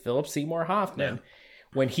stand-in, Philip Seymour Hoffman,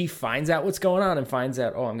 when he finds out what's going on and finds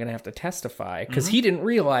out, oh, I'm going to have to testify, because he didn't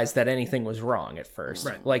realize that anything was wrong at first.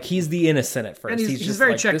 Right. Like, he's the innocent at first. And he's just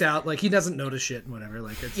very like, checked out. Like, he doesn't notice shit and whatever.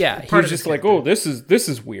 Like, it's Yeah, part he was of just his like, character. oh, this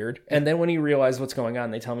is weird. And then when he realized what's going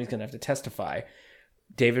on, they tell him he's going to have to testify.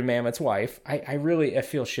 David Mamet's wife. I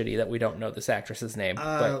feel shitty that we don't know this actress's name.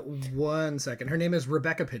 But 1 second. Her name is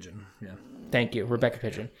Rebecca Pigeon. Yeah. thank you, Rebecca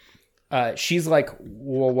Pigeon. She's like,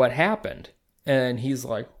 well, what happened? And he's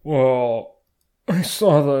like, well, I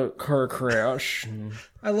saw the car crash.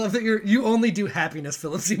 I love that you only do happiness,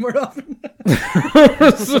 Philip Seymour often.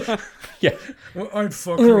 Yeah. Aren't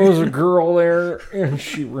There was fuckery. a girl there and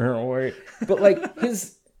she ran away. But like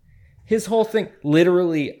his whole thing,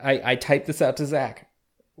 literally, I typed this out to Zach.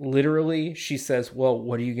 Literally, she says, well,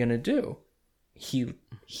 what are you going to do? He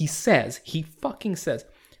fucking says,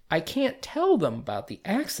 I can't tell them about the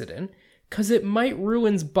accident because it might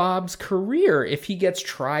ruin Bob's career if he gets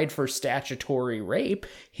tried for statutory rape.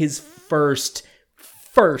 His first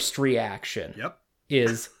reaction Yep.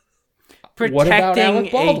 is, what about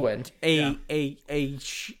Alec Baldwin? a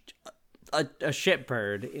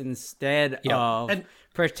shitbird instead of And-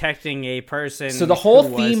 protecting a person. So the whole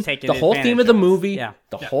who was theme, taken the whole theme of advantage the movie, Yeah.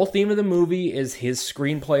 whole theme of the movie is his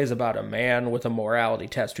screenplay is about a man with a morality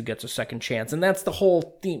test who gets a second chance, and that's the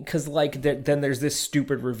whole theme. Because like then there's this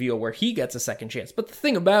stupid reveal where he gets a second chance. But the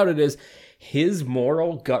thing about it is, his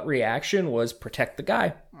moral gut reaction was protect the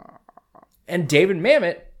guy, and David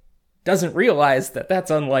Mamet doesn't realize that that's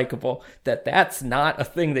unlikable, that that's not a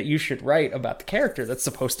thing that you should write about the character that's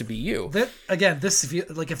supposed to be you. That again,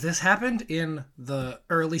 if this happened in the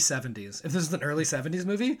early 70s, if this is an early 70s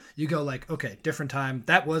movie, you go like, okay, different time.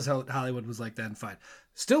 That was how Hollywood was like then, fine.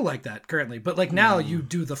 Still like that currently, but like now you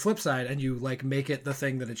do the flip side and you like make it the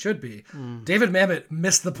thing that it should be. David Mamet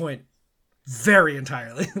missed the point very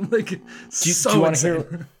entirely. Like, Do you want to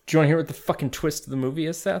insane. hear what the fucking twist of the movie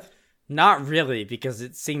is, Seth? Not really, because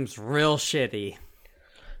it seems real shitty.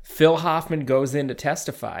 Phil Hoffman goes in to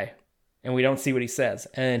testify, and we don't see what he says.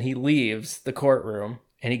 And he leaves the courtroom,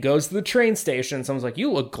 and he goes to the train station. Someone's like,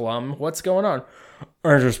 you look glum. What's going on?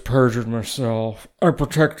 I just perjured myself. I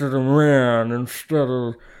protected a man instead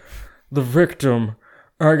of the victim.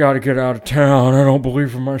 I gotta get out of town. I don't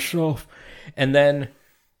believe in myself. And then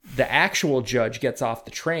the actual judge gets off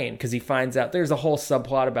the train because he finds out there's a whole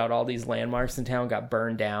subplot about all these landmarks in town got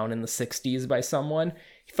burned down in the 60s by someone.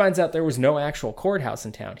 He finds out there was no actual courthouse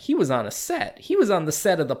in town. He was on a set. He was on the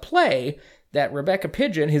set of the play that Rebecca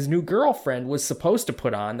Pigeon, his new girlfriend, was supposed to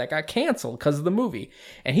put on that got canceled because of the movie.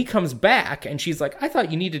 And he comes back and she's like, I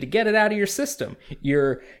thought you needed to get it out of your system.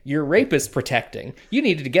 Your rapist protecting. You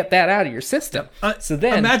needed to get that out of your system. So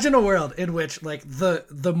then imagine a world in which like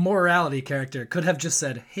the morality character could have just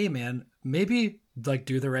said, hey man, maybe like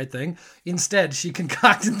do the right thing. Instead, she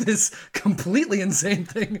concocted this completely insane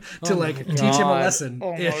thing to like teach him a lesson.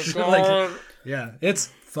 Like, yeah, it's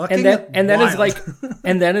fucking and then is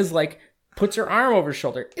wild. like puts her arm over his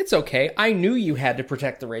shoulder. It's okay. I knew you had to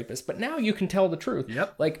protect the rapist, but now you can tell the truth.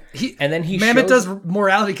 Yep. Like Mamet shows, does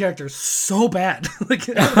morality characters so bad. Like,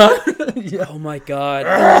 oh my god.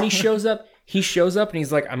 And then he shows up and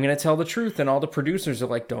he's like, I'm gonna tell the truth. And all the producers are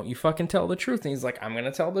like, don't you fucking tell the truth. And he's like, I'm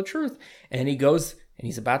gonna tell the truth. And he goes and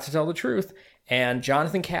he's about to tell the truth. And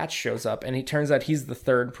Jonathan Katz shows up, and he turns out he's the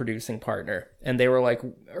third producing partner. And they were like,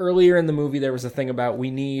 earlier in the movie, there was a thing about we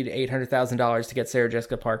need $800,000 to get Sarah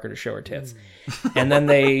Jessica Parker to show her tits. And then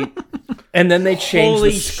they changed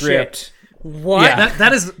Holy the script. shit. What? Yeah.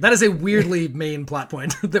 that is a weirdly main plot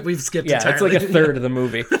point that we've skipped Yeah, entirely. it's like a third of the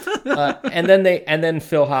movie. And then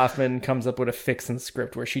Phil Hoffman comes up with a fix in the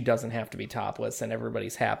script where she doesn't have to be topless and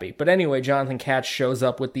everybody's happy. But anyway, Jonathan Katz shows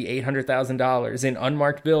up with the $800,000 in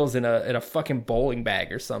unmarked bills in a fucking bowling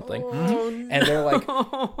bag or something. And they're like,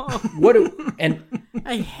 what do and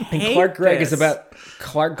I hate and Clark Gregg this. is about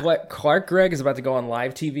Clark Gregg is about to go on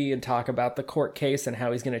live TV and talk about the court case and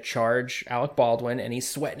how he's going to charge Alec Baldwin, and he's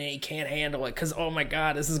sweating and he can't handle it because, oh my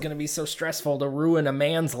god, this is going to be so stressful to ruin a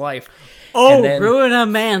man's life. Oh, ruin a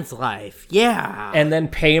man's life. Yeah. And then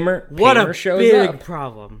Paymer what a shows big up.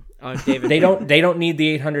 problem. Oh, David. They don't need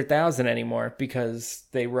the $800,000 anymore because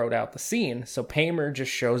they wrote out the scene. So Paymer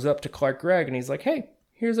just shows up to Clark Gregg and he's like, "Hey,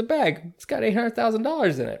 here's a bag. It's got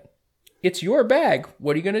 $800,000 in it. It's your bag.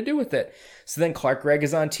 What are you going to do with it?" So then Clark Gregg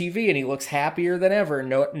is on TV and he looks happier than ever,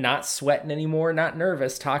 not sweating anymore, not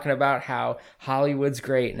nervous, talking about how Hollywood's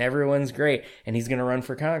great and everyone's great and he's going to run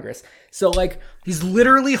for Congress. So like He's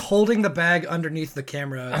literally holding the bag underneath the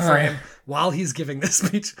camera frame while he's giving this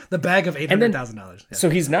speech. The bag of $800,000. Yeah. So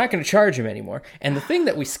he's not going to charge him anymore. And the thing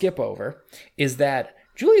that we skip over is that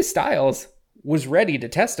Julia Stiles was ready to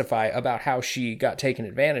testify about how she got taken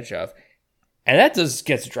advantage of. And that just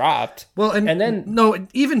gets dropped. Well, and then no,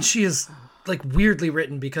 even she is like weirdly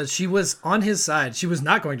written because she was on his side. She was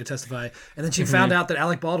not going to testify, and then she found out that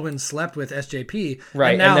Alec Baldwin slept with SJP.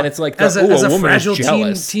 Right, now, and then it's like, as a woman is fragile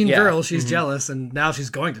jealous. teen Yeah. girl, she's jealous, and now she's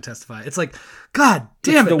going to testify. It's like, God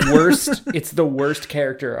damn it! the worst. It's the worst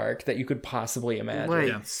character arc that you could possibly imagine.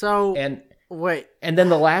 Wait, so And wait. And then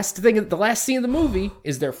the last scene of the movie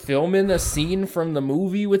is they're filming a scene from the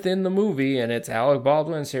movie within the movie, and it's Alec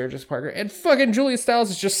Baldwin and Sarah Jessica Parker, and fucking Julia Stiles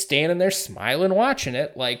is just standing there smiling, watching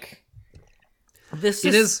it. Like, This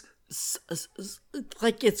It is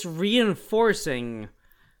like it's reinforcing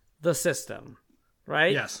the system,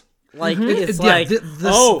 right? Yes. Like It- it's yeah, like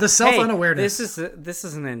the self-unawareness. This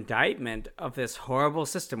is an indictment of this horrible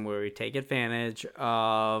system where we take advantage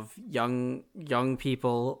of young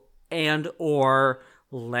people and or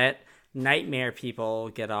let nightmare people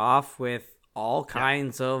get off with all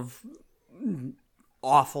kinds of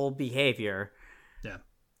awful behavior. Yeah.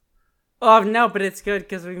 Oh no, but it's good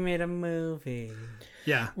because we made a movie.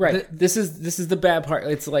 Yeah. right? This is the bad part.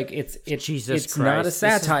 It's like it's Jesus it's not a Christ, this is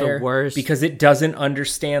the satire worst. because it doesn't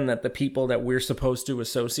understand that the people that we're supposed to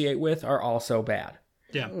associate with are also bad.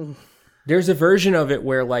 Yeah. There's a version of it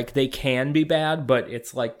where like they can be bad, but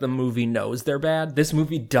it's like the movie knows they're bad. This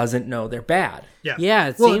movie doesn't know they're bad. Yeah. Yeah,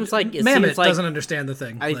 it Well, seems like Mamet doesn't understand the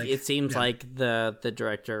thing. it seems like the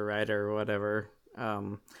director, writer, or whatever,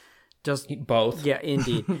 just Both. yeah,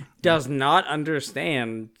 indeed, does not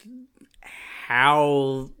understand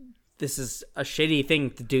how this is a shitty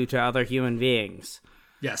thing to do to other human beings.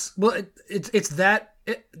 Yes. Well, it's that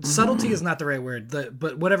subtlety is not the right word.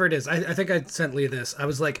 But whatever it is, I think I sent Lee this. I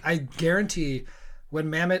was like, I guarantee when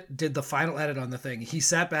Mamet did the final edit on the thing, he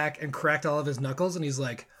sat back and cracked all of his knuckles, and he's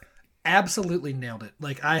like, absolutely nailed it.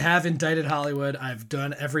 Like, I have indicted Hollywood. I've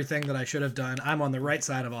done everything that I should have done. I'm on the right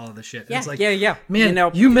side of all of this shit. And Yeah, it's like, yeah.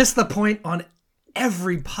 Man, you missed the point on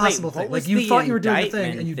every possible Wait, what thing. was Like, you the thought you were doing the thing,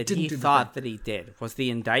 indictment and you that didn't he do the thought thing. that he did? Was the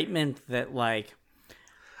indictment that like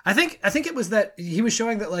I think it was that he was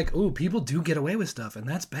showing that like, ooh, people do get away with stuff, and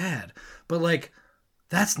that's bad. But like,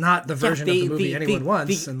 that's not the version of the movie anyone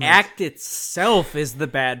wants. The and like, act itself is the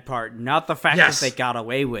bad part, not the fact Yes. that they got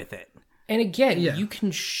away with it. And again, Yeah. you can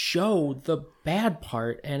show the bad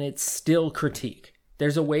part and it's still critique.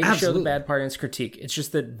 There's a way to show Absolutely. the bad part and it's critique. It's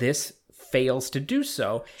just that this fails to do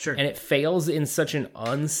so. Sure. And it fails in such an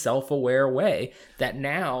unself-aware way that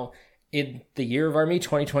now, in the year of our me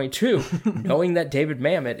 2022, knowing that David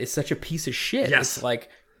Mamet is such a piece of shit, Yes. it's like,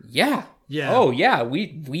 yeah. Yeah. Oh, yeah,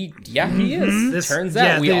 he is. This- Turns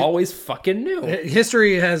yeah, out we they- always fucking knew.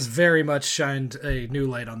 history has very much shined a new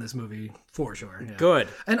light on this movie for sure. Yeah. Good.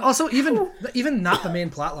 And also, even not the main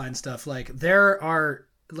plotline stuff. Like, there are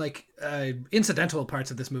like incidental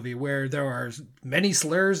parts of this movie where there are many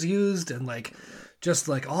slurs used and like just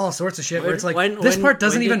like all sorts of shit. Where it's like this part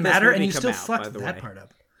doesn't when even did this matter, and movie you come still out, by fucked the that way? part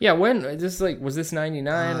up. Yeah, when this like was this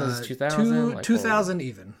 99? Was this 2000? 2000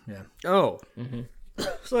 even. Yeah. Oh.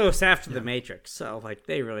 So it's after the Matrix, so like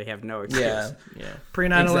they really have no excuse. Yeah, yeah. Pre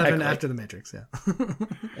 9/11, Exactly. after the Matrix. Yeah.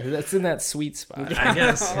 That's in that sweet spot. I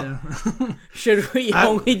guess. Yeah. Should we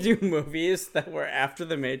only do movies that were after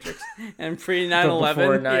the Matrix and pre 9/11?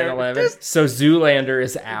 Before 9/11. So Zoolander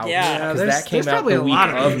is out. Yeah, because there's- that came there's out probably the a week lot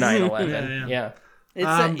of of these. 9/11. Yeah.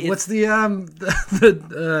 It's What's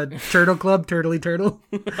the Turtle Club? Turtley Turtle?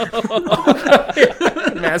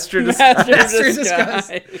 Master of Master Master of Disguise.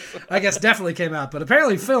 Disguise. I guess definitely came out, but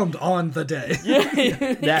apparently filmed on the day.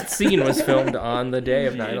 That scene was filmed on the day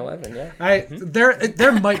of 9/11. Yeah.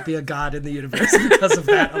 There might be a god in the universe because of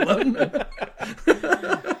that alone.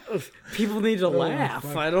 People need to laugh.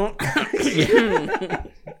 I don't.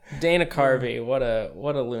 Dana Carvey, what a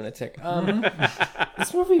lunatic.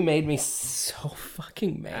 This movie made me so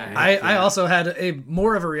fucking mad. I also had a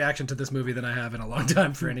more of a reaction to this movie than I have in a long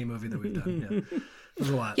time for any movie that we've done. Yeah. There's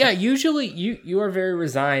a lot. Yeah, usually you are very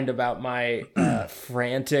resigned about my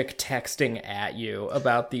frantic texting at you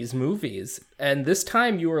about these movies, and this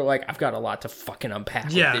time you were like, "I've got a lot to fucking unpack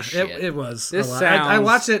with Yeah, this shit." it was. This a lot. I sounds-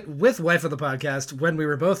 watched it with wife of the podcast when we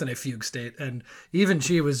were both in a fugue state, and even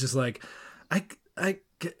she was just like,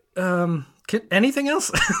 can anything else?"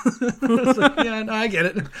 I was like, yeah, no, I get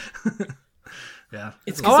it. Yeah,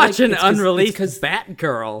 It's I watch an it's 'cause- unreleased it's 'cause-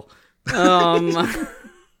 Batgirl,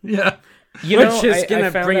 yeah. you know, which is I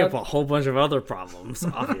gonna found bring out- up a whole bunch of other problems.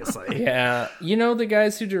 Obviously, Yeah, you know the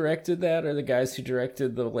guys who directed that are the guys who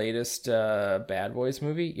directed the latest Bad Boys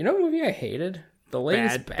movie. You know what movie I hated? The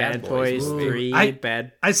latest Bad Boys movie. 3,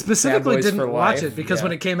 Bad. I specifically Boys didn't for watch Life, it because yeah.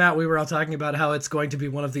 when it came out, we were all talking about how it's going to be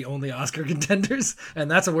one of the only Oscar contenders,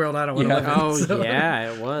 and that's a world I don't want to Yeah. live in. Oh so-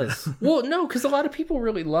 yeah, it was. Well, no, because a lot of people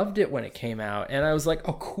really loved it when it came out, and I was like,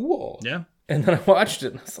 "Oh, cool." Yeah. And then I watched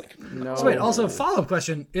it, and I was like, No. So wait, also follow-up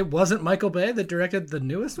question. It wasn't Michael Bay that directed the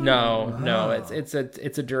newest one? no, it's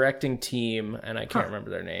a directing team, and I can't remember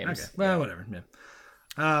their names. Okay, well, whatever.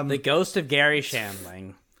 Yeah. The Ghost of Gary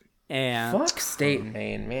Shandling. And Fuck State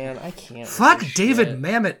Maine, man. I can't. Fuck with this David shit.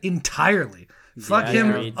 Mamet entirely. Fuck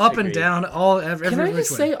him agreed, up and agreed. down, every Can I which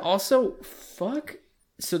just way. say also, fuck.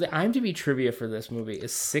 So the IMDb trivia for this movie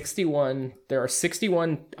is 61. There are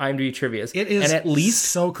 61 IMDb trivias. It is and at least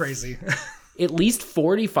so crazy. at least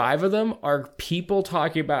 45 of them are people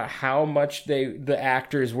talking about how much the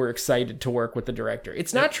actors were excited to work with the director.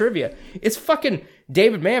 It's not trivia. It's fucking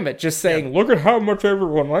David Mamet just saying, "Look at how much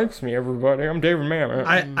everyone likes me, everybody. I'm David Mamet."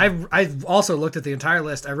 I also looked at the entire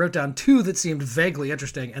list. I wrote down 2 that seemed vaguely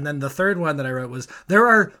interesting, and then the third one that I wrote was there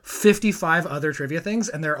are 55 other trivia things,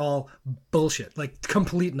 and they're all bullshit, like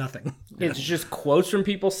complete nothing. It's just quotes from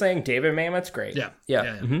people saying David Mamet's great. Yeah.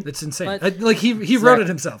 It's insane. But- Like he wrote it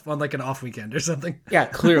himself on like an off weekend or something. Yeah,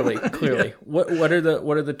 clearly. What are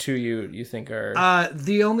the two you think are?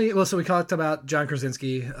 The only so we talked about John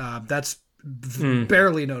Krasinski. That's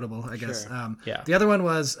barely notable, I guess. Yeah. The other one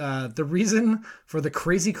was the reason for the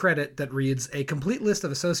crazy credit that reads a complete list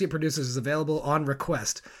of associate producers is available on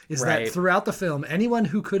request is Right. that throughout the film, anyone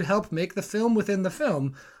who could help make the film within the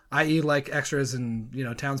film, i.e., like extras and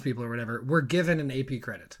townspeople or whatever, were given an AP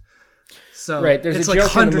credit. So Right, there's it's a like joke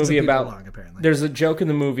in the hundreds movie of people about. long, apparently. There's a joke in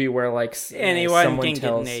the movie where like anyone someone can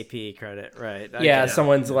tells, get an AP credit, right? Yeah,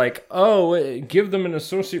 someone's like, "Oh, give them an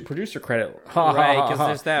associate producer credit." Ha, ha, Right, ha, because ha.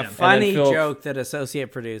 there's that And funny then Phil- joke that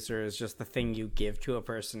associate producer is just the thing you give to a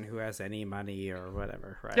person who has any money or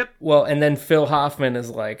whatever, right? Yep. Well, and then Phil Hoffman is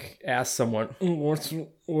like, ask someone, what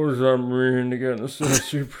does that mean to get an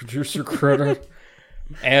associate producer credit?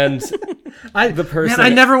 And the person, Man, I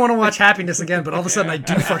never want to watch Happiness again, but all of a sudden I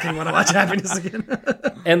do fucking want to watch Happiness again.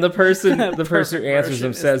 and the person who answers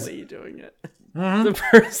him says, Lee doing it. the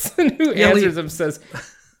person who Yeah, Lee. answers him says,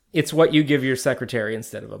 it's what you give your secretary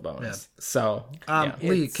instead of a bonus. So, yeah.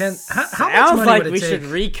 Lee, how much Sounds money like would it we take? should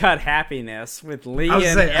recut Happiness with Lee I was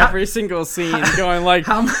in saying, every single scene going like,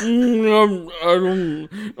 How, I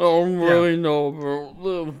don't really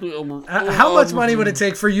know. how much money would it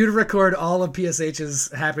take for you to record all of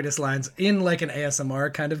PSH's Happiness lines in like an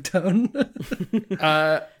ASMR kind of tone?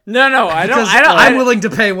 No, I don't. Because I'm I'm willing to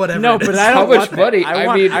pay whatever. No, it is. but I don't How much want that. money? I I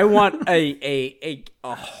want. mean- I want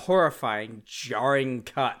a horrifying, jarring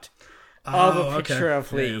cut of a okay. picture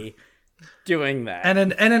of Lee doing that.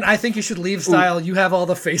 And then I think you should leave style. You have all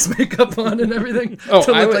the face makeup on and everything Oh,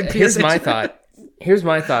 to look like PSH. Here's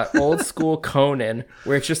my thought. Old school Conan,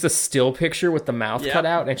 where it's just a still picture with the mouth cut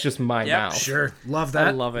out, and it's just my mouth. Sure, love that.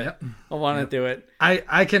 I love it. Yep. I want to do it.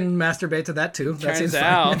 I can masturbate to that too. That seems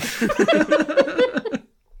Turns fine. out,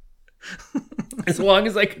 As long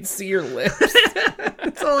as I can see your lips.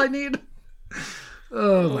 That's all I need.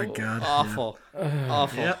 Oh my god. awful.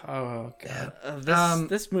 Oh god.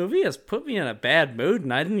 This movie has put me in a bad mood,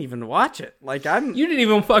 and I didn't even watch it. Like I'm. You didn't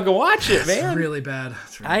even fucking watch it, It's man. really bad.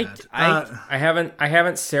 It's really bad. I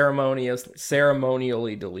haven't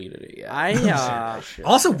ceremonially deleted it yet.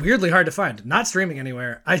 Also weirdly hard to find. Not streaming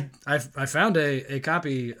anywhere. I found a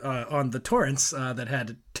copy on the torrents that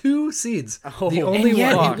had 2 seeds. The only And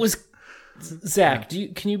yet one. it was Zach.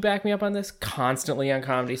 Can you back me up on this? Constantly on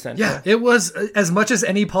Comedy Central. Yeah, it was as much as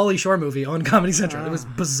any Pauly Shore movie on Comedy Central. It was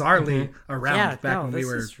bizarrely around back when we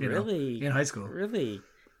were in high school. Really.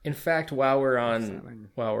 In fact, while we're on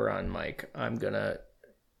mic, I'm gonna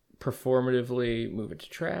performatively move it to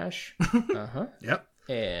trash. Yep.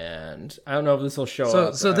 And I don't know if this will show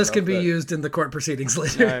up. So I this don't can know be if used in the court proceedings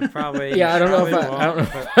later. Probably. Yeah, I don't know probably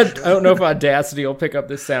if won't. I don't know if Audacity will pick up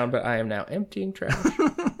this sound, but I am now emptying trash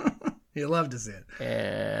You love to see it.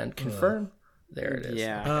 and confirm. There it is.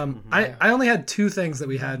 Yeah. I only had 2 things that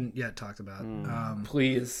we hadn't yet talked about.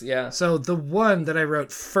 Please, yeah. So the one that I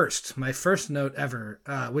wrote first, my first note ever,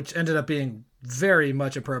 which ended up being very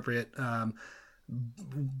much appropriate.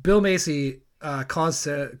 Bill Macy calls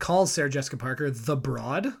Sarah Jessica Parker the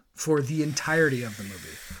broad for the entirety of the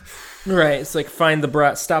movie. Right. It's like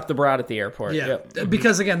stop the broad at the airport. Yeah, Yep.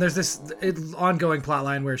 because again, there's this ongoing plot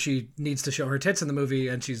line where she needs to show her tits in the movie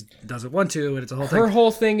and she doesn't want to, and it's a whole Her thing.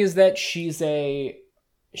 whole thing is that she's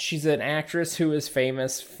an actress who is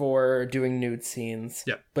famous for doing nude scenes.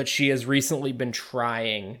 Yep. But she has recently been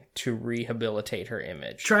trying to rehabilitate her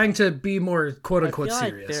image. Trying to be more quote I unquote feel like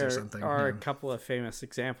serious there or something. are a yeah. couple of famous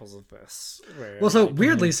examples of this. Where, Well, so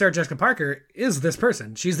weirdly, Sarah Jessica Parker is this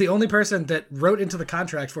person. She's the only person that wrote into the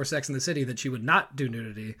contract for Sex and the City that she would not do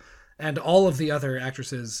nudity, and all of the other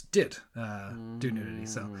actresses did do nudity.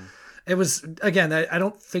 So, It was, again, I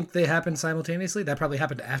don't think they happened simultaneously. That probably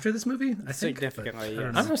happened after this movie, I think. Significantly, but,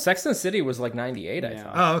 yes. I don't know. Sex and the City was like 98, I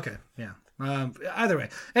thought. Oh, okay. Yeah. Either way.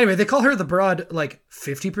 Anyway, they call her the broad like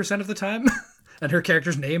 50% of the time, and her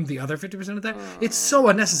character's name the other 50% of the time. It's so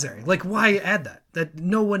unnecessary. Like, why add that? That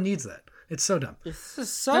no one needs that. It's so dumb. This is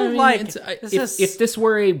so I mean, like if this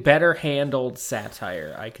were a better handled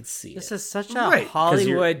satire, I could see this it. is such a Right, 'cause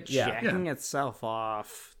Hollywood yeah. jacking itself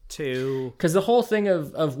off to Because the whole thing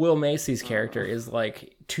of Will Macy's character is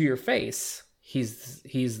like, to your face, he's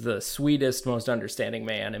the sweetest, most understanding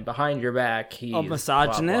man, and behind your back, he's blah, blah,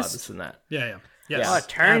 misogynist? this and that. Yeah. Yes, Oh, it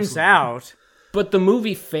turns absolutely. out But the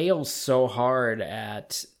movie fails so hard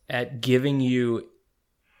at giving you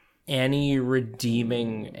any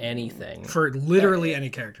redeeming anything. For literally any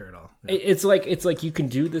character at all. Yeah. It's like you can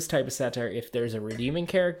do this type of satire if there's a redeeming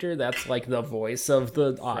character that's like the voice of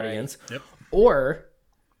the audience, Yep. or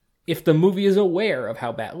if the movie is aware of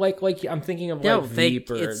how bad. Like I'm thinking of No, like Veep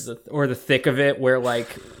or the Thick of It, where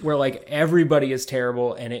everybody is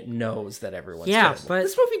terrible and it knows that everyone's terrible. but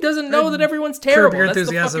This movie doesn't know that everyone's Curb terrible. Your That's the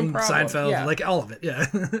Enthusiasm, fucking problem. Seinfeld, Yeah. like all of it. Yeah.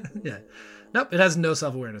 Yeah. Nope, it has no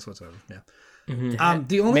self-awareness whatsoever. Yeah.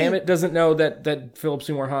 The only... Mamet doesn't know that Philip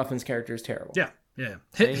Seymour Hoffman's character is terrible. Yeah.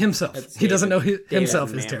 Himself. He doesn't know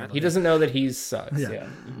himself is Mamet. terrible. He doesn't know that he sucks. Yeah.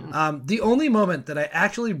 The only moment that I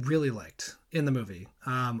actually really liked in the movie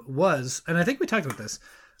was, and I think we talked about this,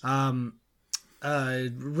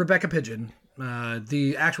 Rebecca Pidgeon,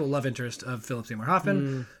 the actual love interest of Philip Seymour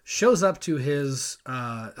Hoffman, shows up to his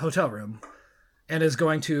hotel room and is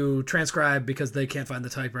going to transcribe because they can't find the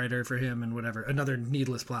typewriter for him and whatever. Another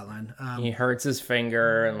needless plotline. He hurts his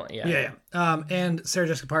finger and Yeah. And Sarah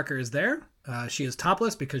Jessica Parker is there. She is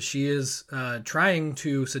topless because she is trying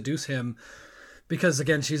to seduce him because,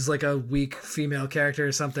 again, she's like a weak female character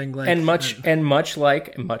or something. Like, And much like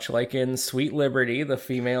in Sweet Liberty, the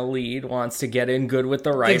female lead wants to get in good with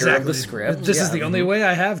the writer of the script. This is the only way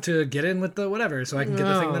I have to get in with the whatever, so I can get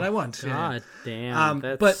the thing that I want. Yeah. God damn.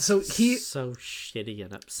 That's but so he- so shitty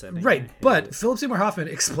and upsetting. Right, but Philip Seymour Hoffman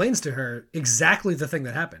explains to her exactly the thing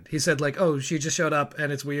that happened. He said, like, oh, she just showed up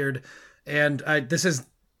and it's weird, and this is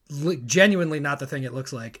genuinely not the thing it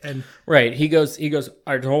looks like. And Right. He goes,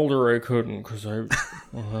 I told her I couldn't because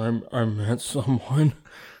I met someone,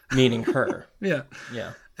 meaning her. yeah.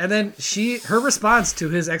 Yeah. And then her response to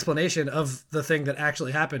his explanation of the thing that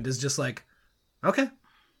actually happened is just like, okay,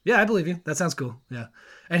 yeah, I believe you. That sounds cool. Yeah.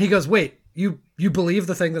 And he goes, wait, you believe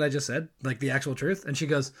the thing that I just said? Like the actual truth? And she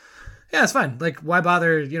goes, yeah, it's fine. Like, why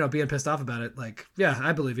bother, being pissed off about it? Like, yeah,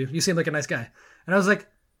 I believe you. You seem like a nice guy. And I was like,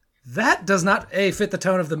 that does not A, fit the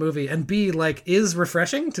tone of the movie, and B, like, is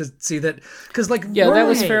refreshing to see that, because like, Yeah, that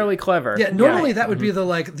was normally- fairly clever. Yeah, normally that would be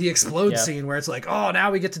the explode Yeah. scene where it's like, oh,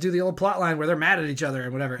 now we get to do the old plot line where they're mad at each other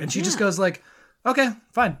and whatever, and she just goes like, okay,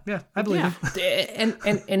 fine, yeah, I believe you. And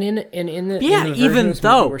in the Yeah, version even of this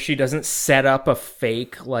though- movie where she doesn't set up a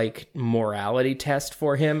fake like morality test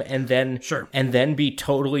for him and then be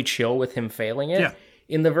totally chill with him failing it. Yeah.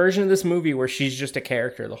 In the version of this movie where she's just a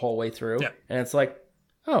character the whole way through, Yeah. and it's like,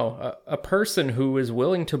 oh, a person who is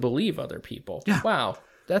willing to believe other people. Yeah. Wow,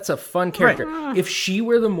 that's a fun character. If she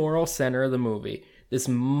were the moral center of the movie, this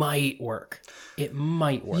might work. It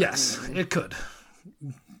might work. Yes, it could,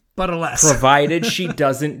 but alas, Provided she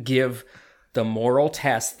doesn't give the moral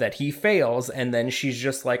test that he fails, and then she's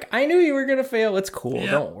just like, I knew you were gonna fail, it's cool,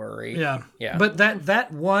 don't worry. yeah. Yeah. But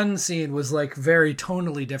that one scene was like very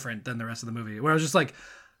tonally different than the rest of the movie, where I was just like,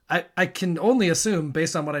 I can only assume,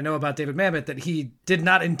 based on what I know about David Mamet, that he did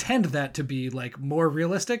not intend that to be like more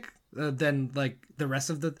realistic than like the rest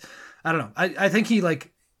of the. I don't know. I think he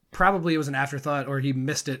like probably it was an afterthought or he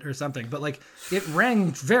missed it or something. But like it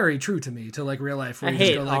rang very true to me to like real life. Where I you just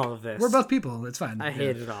hate go, like, all of this. We're both people. It's fine. I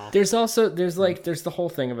hate it all. There's the whole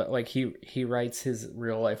thing about like he writes his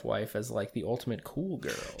real life wife as like the ultimate cool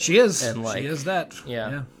girl. She is. And, like, she is that.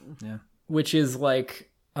 yeah. Yeah. Which is like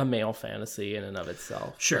a male fantasy in and of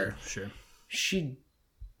itself. Sure. But Sure.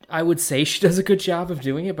 I would say she does a good job of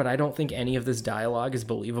doing it, but I don't think any of this dialogue is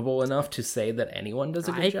believable enough to say that anyone does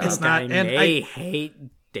a good job. It's not- I and may hate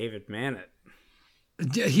David Mamet.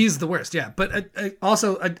 Yeah, he's the worst, yeah. But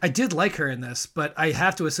I did like her in this, but I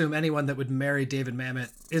have to assume anyone that would marry David Mamet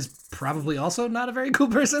is probably also not a very cool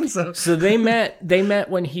person. So they met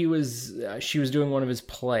when she was doing one of his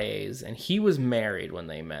plays, and he was married when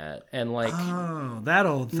they met, and like that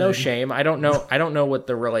old thing. no shame. I don't know what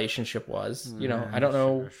the relationship was. I don't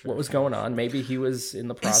know what was going on. Maybe he was in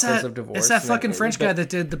the process of divorce. It's that and fucking French guy that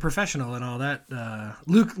did The Professional and all that.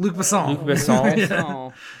 Luc Besson. Luc Besson.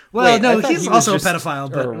 Oh, Well, Wait, I no, thought he's he was also a just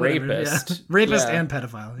pedophile, but a whatever, rapist. yeah. Rapist Yeah. and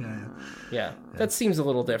pedophile. Yeah. Yeah, that seems a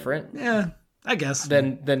little different Yeah, I guess.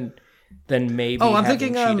 than then maybe Oh, I'm having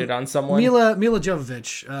thinking cheated on someone. Mila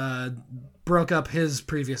Jovovich broke up his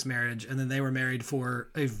previous marriage, and then they were married for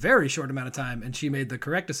a very short amount of time, and she made the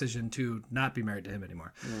correct decision to not be married to him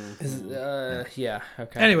anymore. Yeah.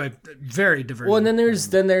 Okay. Anyway, very divergent. Well, and then there's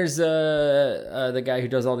the guy who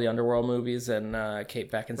does all the Underworld movies and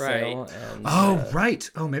Kate Beckinsale. Right. And, Oh, right.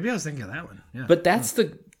 Oh, maybe I was thinking of that one. Yeah. but that's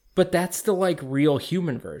the like real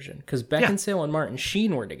human version because Beckinsale and Martin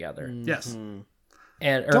Sheen were together, yes.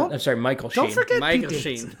 I'm sorry, Michael Sheen. Don't forget Michael Pete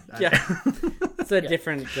Sheen. Davidson. Yeah, it's a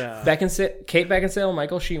different. Kate Beckinsale and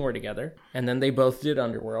Michael Sheen were together, and then they both did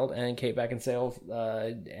Underworld, and Kate Beckinsale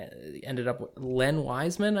ended up with Len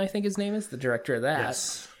Wiseman, I think his name is, the director of that.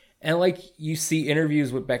 Yes. And like you see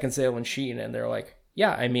interviews with Beckinsale and Sheen, and they're like, yeah,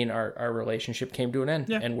 I mean, our relationship came to an end,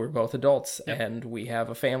 and we're both adults, and we have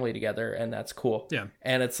a family together, and that's cool. Yeah.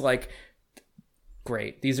 And it's like,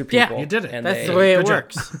 great, these are people. you did it. And That's the way it Good job.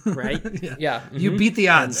 works, right? Yeah. You beat the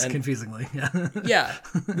odds, And- confusingly. Yeah. Yeah.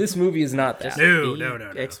 This movie is not that. No.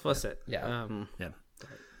 Explicit. Yeah.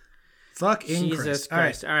 Fucking Jesus Christ.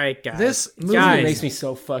 Christ. All right, guys. This movie It Guys. makes me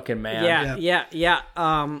so fucking mad. Yeah.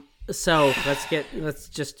 So let's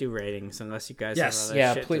just do ratings, unless you guys Yes. have other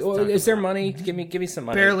Yeah, shit please. to Well, talk is there about. money? Give me some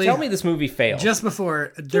money. Barely. Tell me this movie failed. Just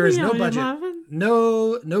before, there is me no all your budget. Marvin.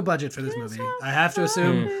 No budget for this movie. I have to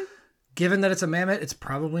assume, given that it's a mammoth, it's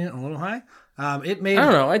probably a little high. It made I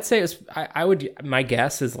don't know. I'd say it was. I would. My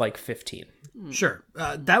guess is like 15. Sure.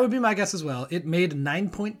 That would be my guess as well. It made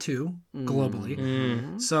 9.2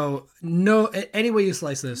 globally. So, any way you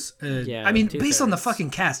slice this, I mean, based on the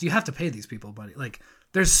fucking cast, you have to pay these people, buddy. Like,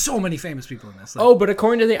 there's so many famous people in this. Like, Oh, but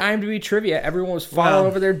according to the IMDb trivia, everyone was falling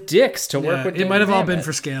over their dicks to work with. it might have all been David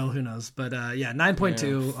for scale. Who knows? But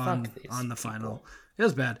 9.2 fuck these on the final. It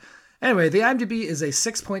was bad. Anyway, the IMDb is a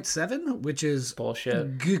 6.7, which is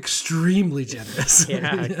bullshit. extremely generous.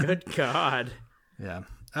 Yeah, good God. Yeah.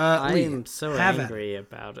 I Lee, am so have at it. angry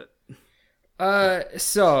about it.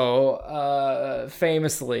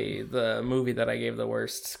 Famously, the movie that I gave the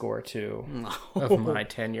worst score to of my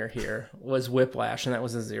tenure here was Whiplash, and that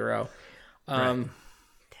was a 0.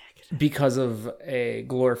 Because of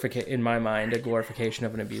in my mind, a glorification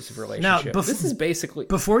of an abusive relationship. This is basically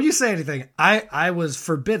Before you say anything, I was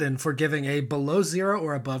forbidden for giving a below 0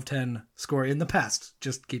 or above 10 score in the past.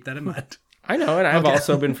 Just keep that in mind. I know, and I've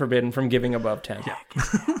also been forbidden from giving above 10.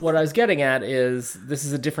 What I was getting at is this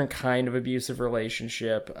is a different kind of abusive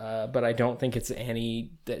relationship, but I don't think it's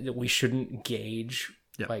that we shouldn't gauge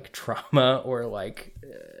like trauma or like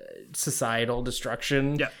societal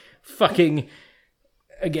destruction fucking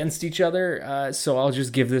against each other. So I'll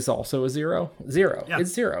just give this also a 0. It's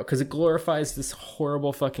 0 because it glorifies this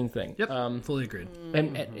horrible fucking thing. Yep, fully agreed.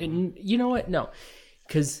 And you know what? No,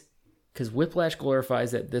 because Whiplash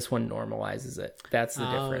glorifies it. This one normalizes it. That's the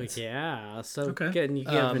difference. Yeah. So Okay. can you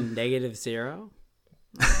give a negative 0?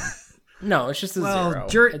 No, it's just a 0.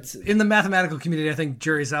 In the mathematical community, I think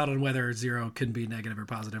jury's out on whether 0 can be negative or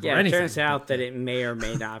positive Yeah, or it anything. turns out that it may or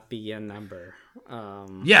may not be a number.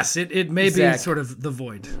 Yes, it may Zach. be sort of the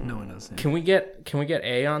void. No one knows. Can we get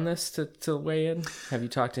A on this to weigh in? Have you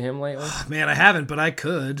talked to him lately? Man, I haven't, but I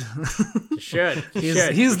could. You should.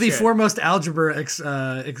 He's the foremost algebra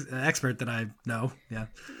expert that I know. Yeah.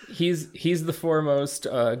 He's the foremost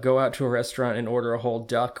go out to a restaurant and order a whole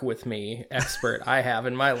duck with me expert I have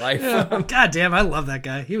in my life. God damn, I love that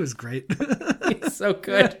guy. He was great. He's so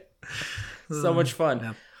good. So much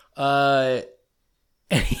fun.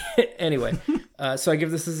 Anyway, so I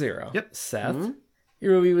give this a 0. Yep. Seth,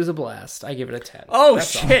 your movie was a blast. I give it a 10. Oh,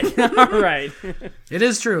 That's all. shit. All right. It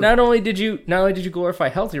is true. Not only did you glorify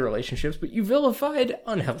healthy relationships, but you vilified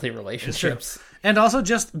unhealthy relationships. And also,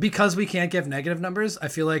 just because we can't give negative numbers, I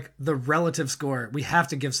feel like the relative score, we have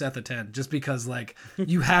to give Seth a 10, just because, like,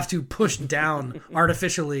 you have to push down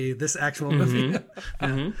artificially this actual movie.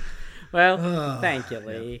 Well, thank you,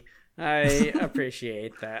 Lee. I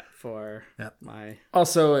appreciate that for my.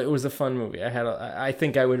 Also, it was a fun movie. I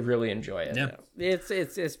think I would really enjoy it. Yeah.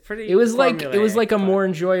 It's pretty. It was like a formulaic, more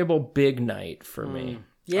enjoyable big night for me.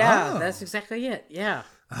 Yeah, Oh. that's exactly it. Yeah.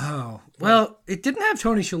 Oh, well, it didn't have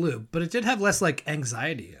Tony Shalhoub, but it did have less, like,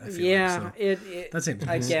 anxiety, I feel Yeah, like. So. it That seems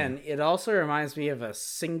again. It also reminds me of a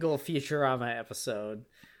single Futurama episode.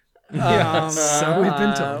 So we've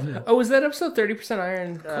been told. Yeah. Oh, was that episode 30%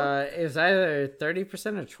 Iron? It was either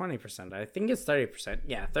 30% or 20%. I think it's 30%.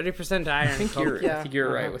 Yeah, 30% iron. I think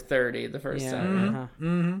you're right with 30 the first time.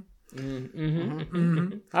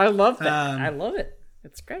 I love that. I love it.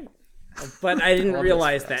 It's great. But I didn't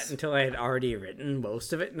realize that until I had already written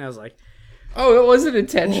most of it, and I was like, Oh, it wasn't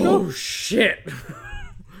intentional? "Oh shit!"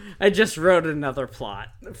 I just wrote another plot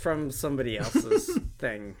from somebody else's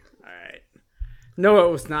thing. All right. No,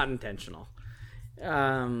 it was not intentional.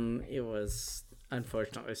 It was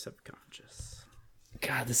unfortunately subconscious.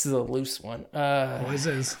 God, this is a loose one. Always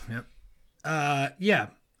is. Yep. Yeah.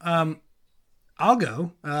 I'll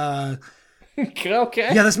go.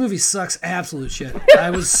 Okay. Yeah, this movie sucks absolute shit. I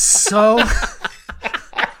was so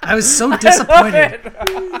disappointed.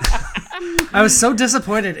 I was so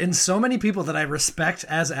disappointed in so many people that I respect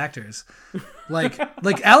as actors. Like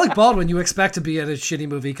Alec Baldwin, you expect to be in a shitty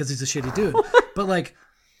movie because he's a shitty dude. But like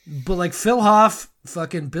Phil Hoff,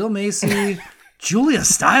 fucking Bill Macy, Julia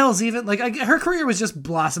Stiles, even her career was just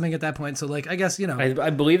blossoming at that point. So like, I guess, you know, I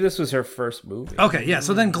believe this was her first movie. okay, yeah.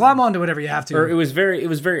 So then glom on to whatever you have to. Or it was very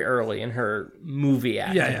early in her movie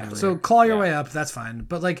acting. Yeah. career. So claw your way up. That's fine.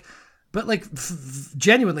 But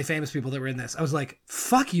genuinely famous people that were in this, I was like,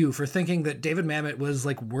 fuck you for thinking that David Mamet was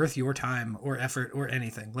like worth your time or effort or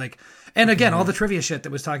anything. Like, and again, all the trivia shit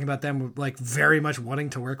that was talking about them like very much wanting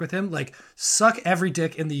to work with him, like suck every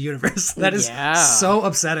dick in the universe. That is so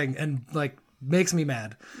upsetting and like makes me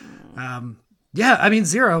mad. Yeah, I mean,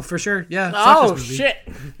 Zero for sure. Yeah. Oh shit!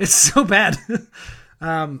 It's so bad.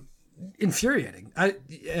 Infuriating. I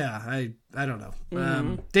don't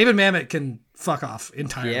know. David Mamet can fuck off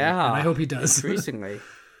entirely. Yeah, and I hope he does. increasingly.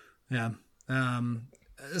 Yeah.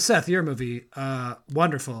 Seth, your movie,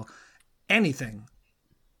 wonderful. Anything.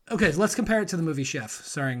 Okay, let's compare it to the movie Chef,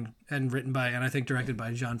 starring and written by, and I think directed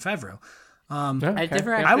by Jon Favreau. I've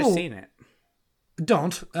never I actually will- seen it.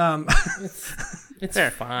 Don't. It's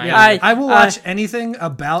fine. Yeah, I will watch anything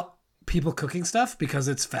about people cooking stuff because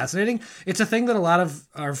it's fascinating. It's a thing that a lot of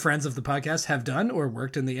our friends of the podcast have done or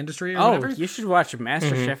worked in the industry or whatever. You should watch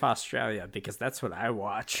MasterChef Australia because that's what I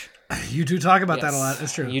watch. You do talk about that a lot.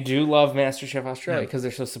 It's true. You do love MasterChef Australia because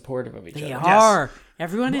they're so supportive of each They other. are.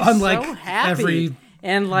 Everyone is Unlike so happy. every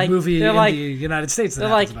and like movie they're in like, the United States that they're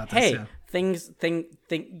happens like, about hey, this. Yeah.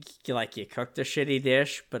 think you cooked a shitty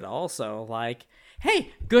dish, but also like,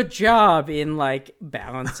 hey, good job in like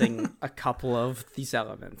balancing a couple of these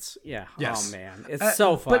elements. Yeah. Yes. Oh man, it's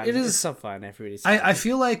so fun. but it is- It's so fun. Everybody's. I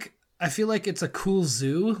feel like it's a cool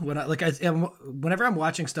zoo when whenever I'm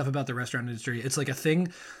watching stuff about the restaurant industry, it's like a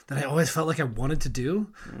thing that I always felt like I wanted to do,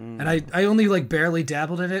 and I only like barely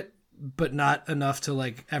dabbled in it, but not enough to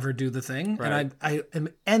like ever do the thing. Right. And I am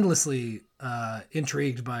endlessly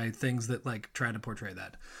intrigued by things that like try to portray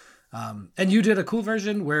that. And you did a cool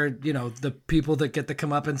version where, you know, the people that get the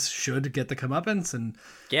comeuppance should get the comeuppance, and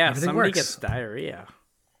yeah, everything somebody works. gets diarrhea.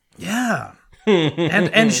 Yeah.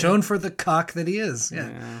 and shown for the cock that he is.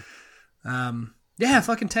 Yeah. Yeah,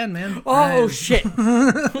 fucking 10, man. Oh shit!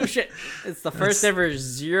 Oh shit! It's the first ever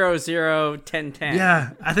 001010.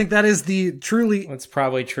 Yeah, I think that is the truly. That's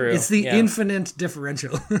probably true. It's the Yeah. infinite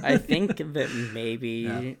differential. I think that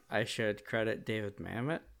maybe I should credit David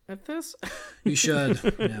Mamet at this. You should.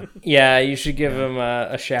 Yeah. Yeah, you should give him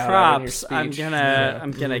a shout out in your Props. speech.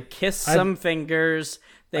 I'm gonna kiss some fingers.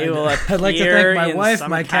 They will appear I'd like to thank my in wife, some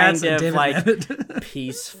my cats, kind and of David like Mamet.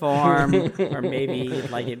 peace form, or maybe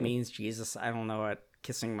like it means Jesus. I don't know what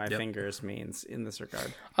kissing my fingers means in this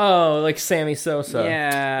regard. Oh, like Sammy Sosa.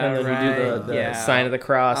 Yeah, And then you do the yeah. sign of the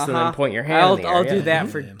cross and then point your hand I'll in the air. I'll do Yeah. that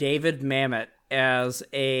for David Mamet as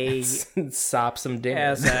a Sop some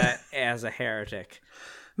dinners. as a heretic.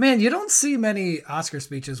 Man, you don't see many Oscar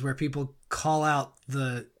speeches where people call out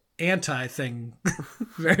the anti thing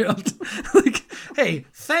very often. Like, hey,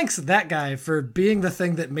 thanks that guy for being the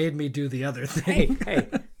thing that made me do the other thing. Hey,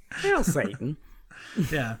 hail Satan!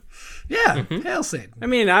 Yeah. Yeah. Hail Satan. I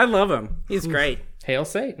mean, I love him. He's great. Hail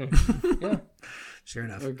Satan. Yeah. Sure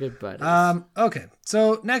enough. We're good buddies. Okay.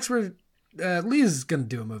 So next we're Lee's gonna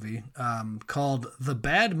do a movie called The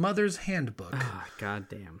Bad Mother's Handbook, Oh, God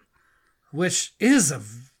damn. which is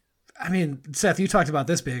I mean, Seth, you talked about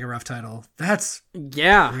this being a rough title. That's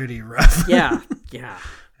Yeah. pretty rough. Yeah. Yeah.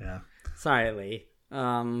 Sorry, Lee.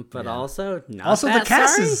 But also not Also, that the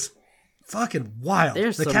cast sorry. is fucking wild.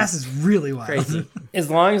 There's The some cast is really wild. crazy. As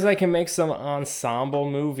long as I can make some ensemble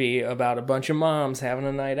movie about a bunch of moms having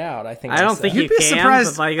a night out, I think I don't that's think it. You'd be can,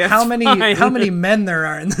 surprised but, like, that's how many fine. men there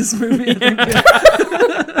are in this movie. I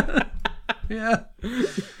think. Yeah.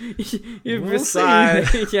 You'd We'll be see. sorry.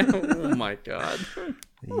 Yeah. Oh my God.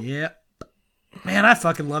 Yep. Man, I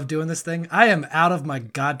fucking love doing this thing. I am out of my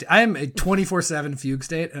I am a 24/7 fugue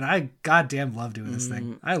state, and I goddamn love doing this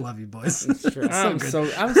thing. I love you, boys.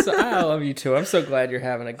 I love you too. I'm so glad you're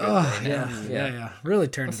having a good day. Yeah. Really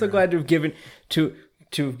turned. I'm so glad to have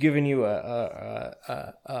given you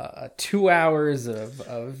a 2 hours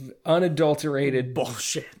of unadulterated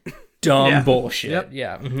Bullshit. dumb Yeah. bullshit. Yep.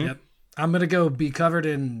 Yeah. Mhm. Yep. I'm gonna go be covered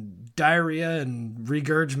in diarrhea and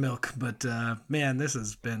regurge milk. But man, this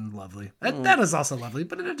has been lovely. That is also lovely,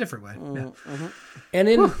 but in a different way. Yeah. And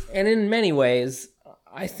in many ways,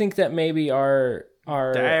 I think that maybe our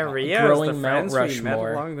Diarrhea growing is the Mount friends we met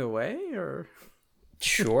Rushmore. along the way, or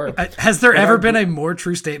Sure. Has there ever been a more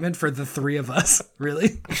true statement for the three of us?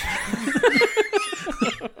 Really?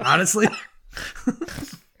 Honestly.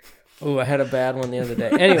 Oh, I had a bad one the other day.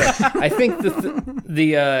 Anyway, I think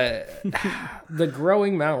the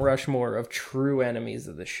growing Mount Rushmore of true enemies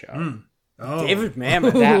of the show. Oh. David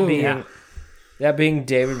Mamet. That being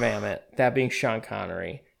David Mamet, that being Sean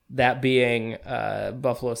Connery, that being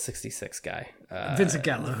Buffalo 66 guy. Vincent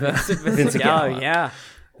Gallo. Vincent Oh Gallo. yeah,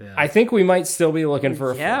 I think we might still be looking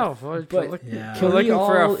for a yeah. fourth. We're But Yeah. can we looking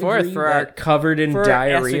for a all fourth agree for our- that covered in for, as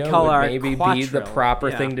we diarrhea call would our maybe be the quattro. proper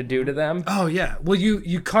Yeah. thing to do to them? Oh yeah. Well,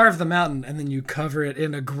 you carve the mountain and then you cover it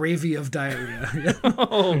in a gravy of diarrhea,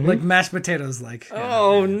 like mashed potatoes. Like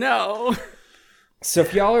Oh no! So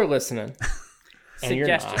if y'all are listening, and you're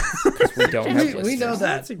not, Suggestions. because we don't have listeners. we know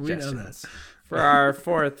that. We know Suggestions. that. For our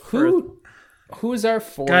fourth. Who's our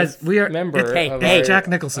fourth Guys, we are member? Hey, of hey, our- Jack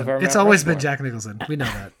of Nicholson. our It's Mount always been Rushmore? Jack Nicholson. We know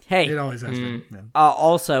that. Hey. It always has been. Yeah.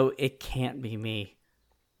 Also, it can't be me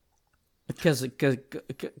because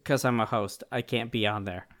I'm a host. I can't be on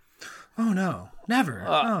there. Oh no, never.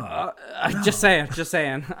 Just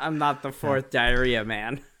saying. I'm not the fourth diarrhea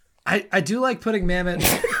man. I do like putting Mamet.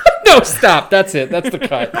 No, stop. That's it. That's the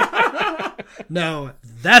cut. No,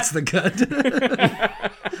 that's the good.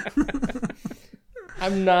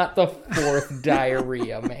 I'm not the fourth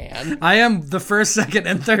diarrhea man. I am the first, second,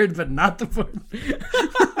 and third, but not the fourth.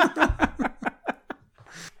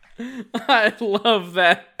 I love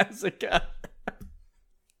that as a guy.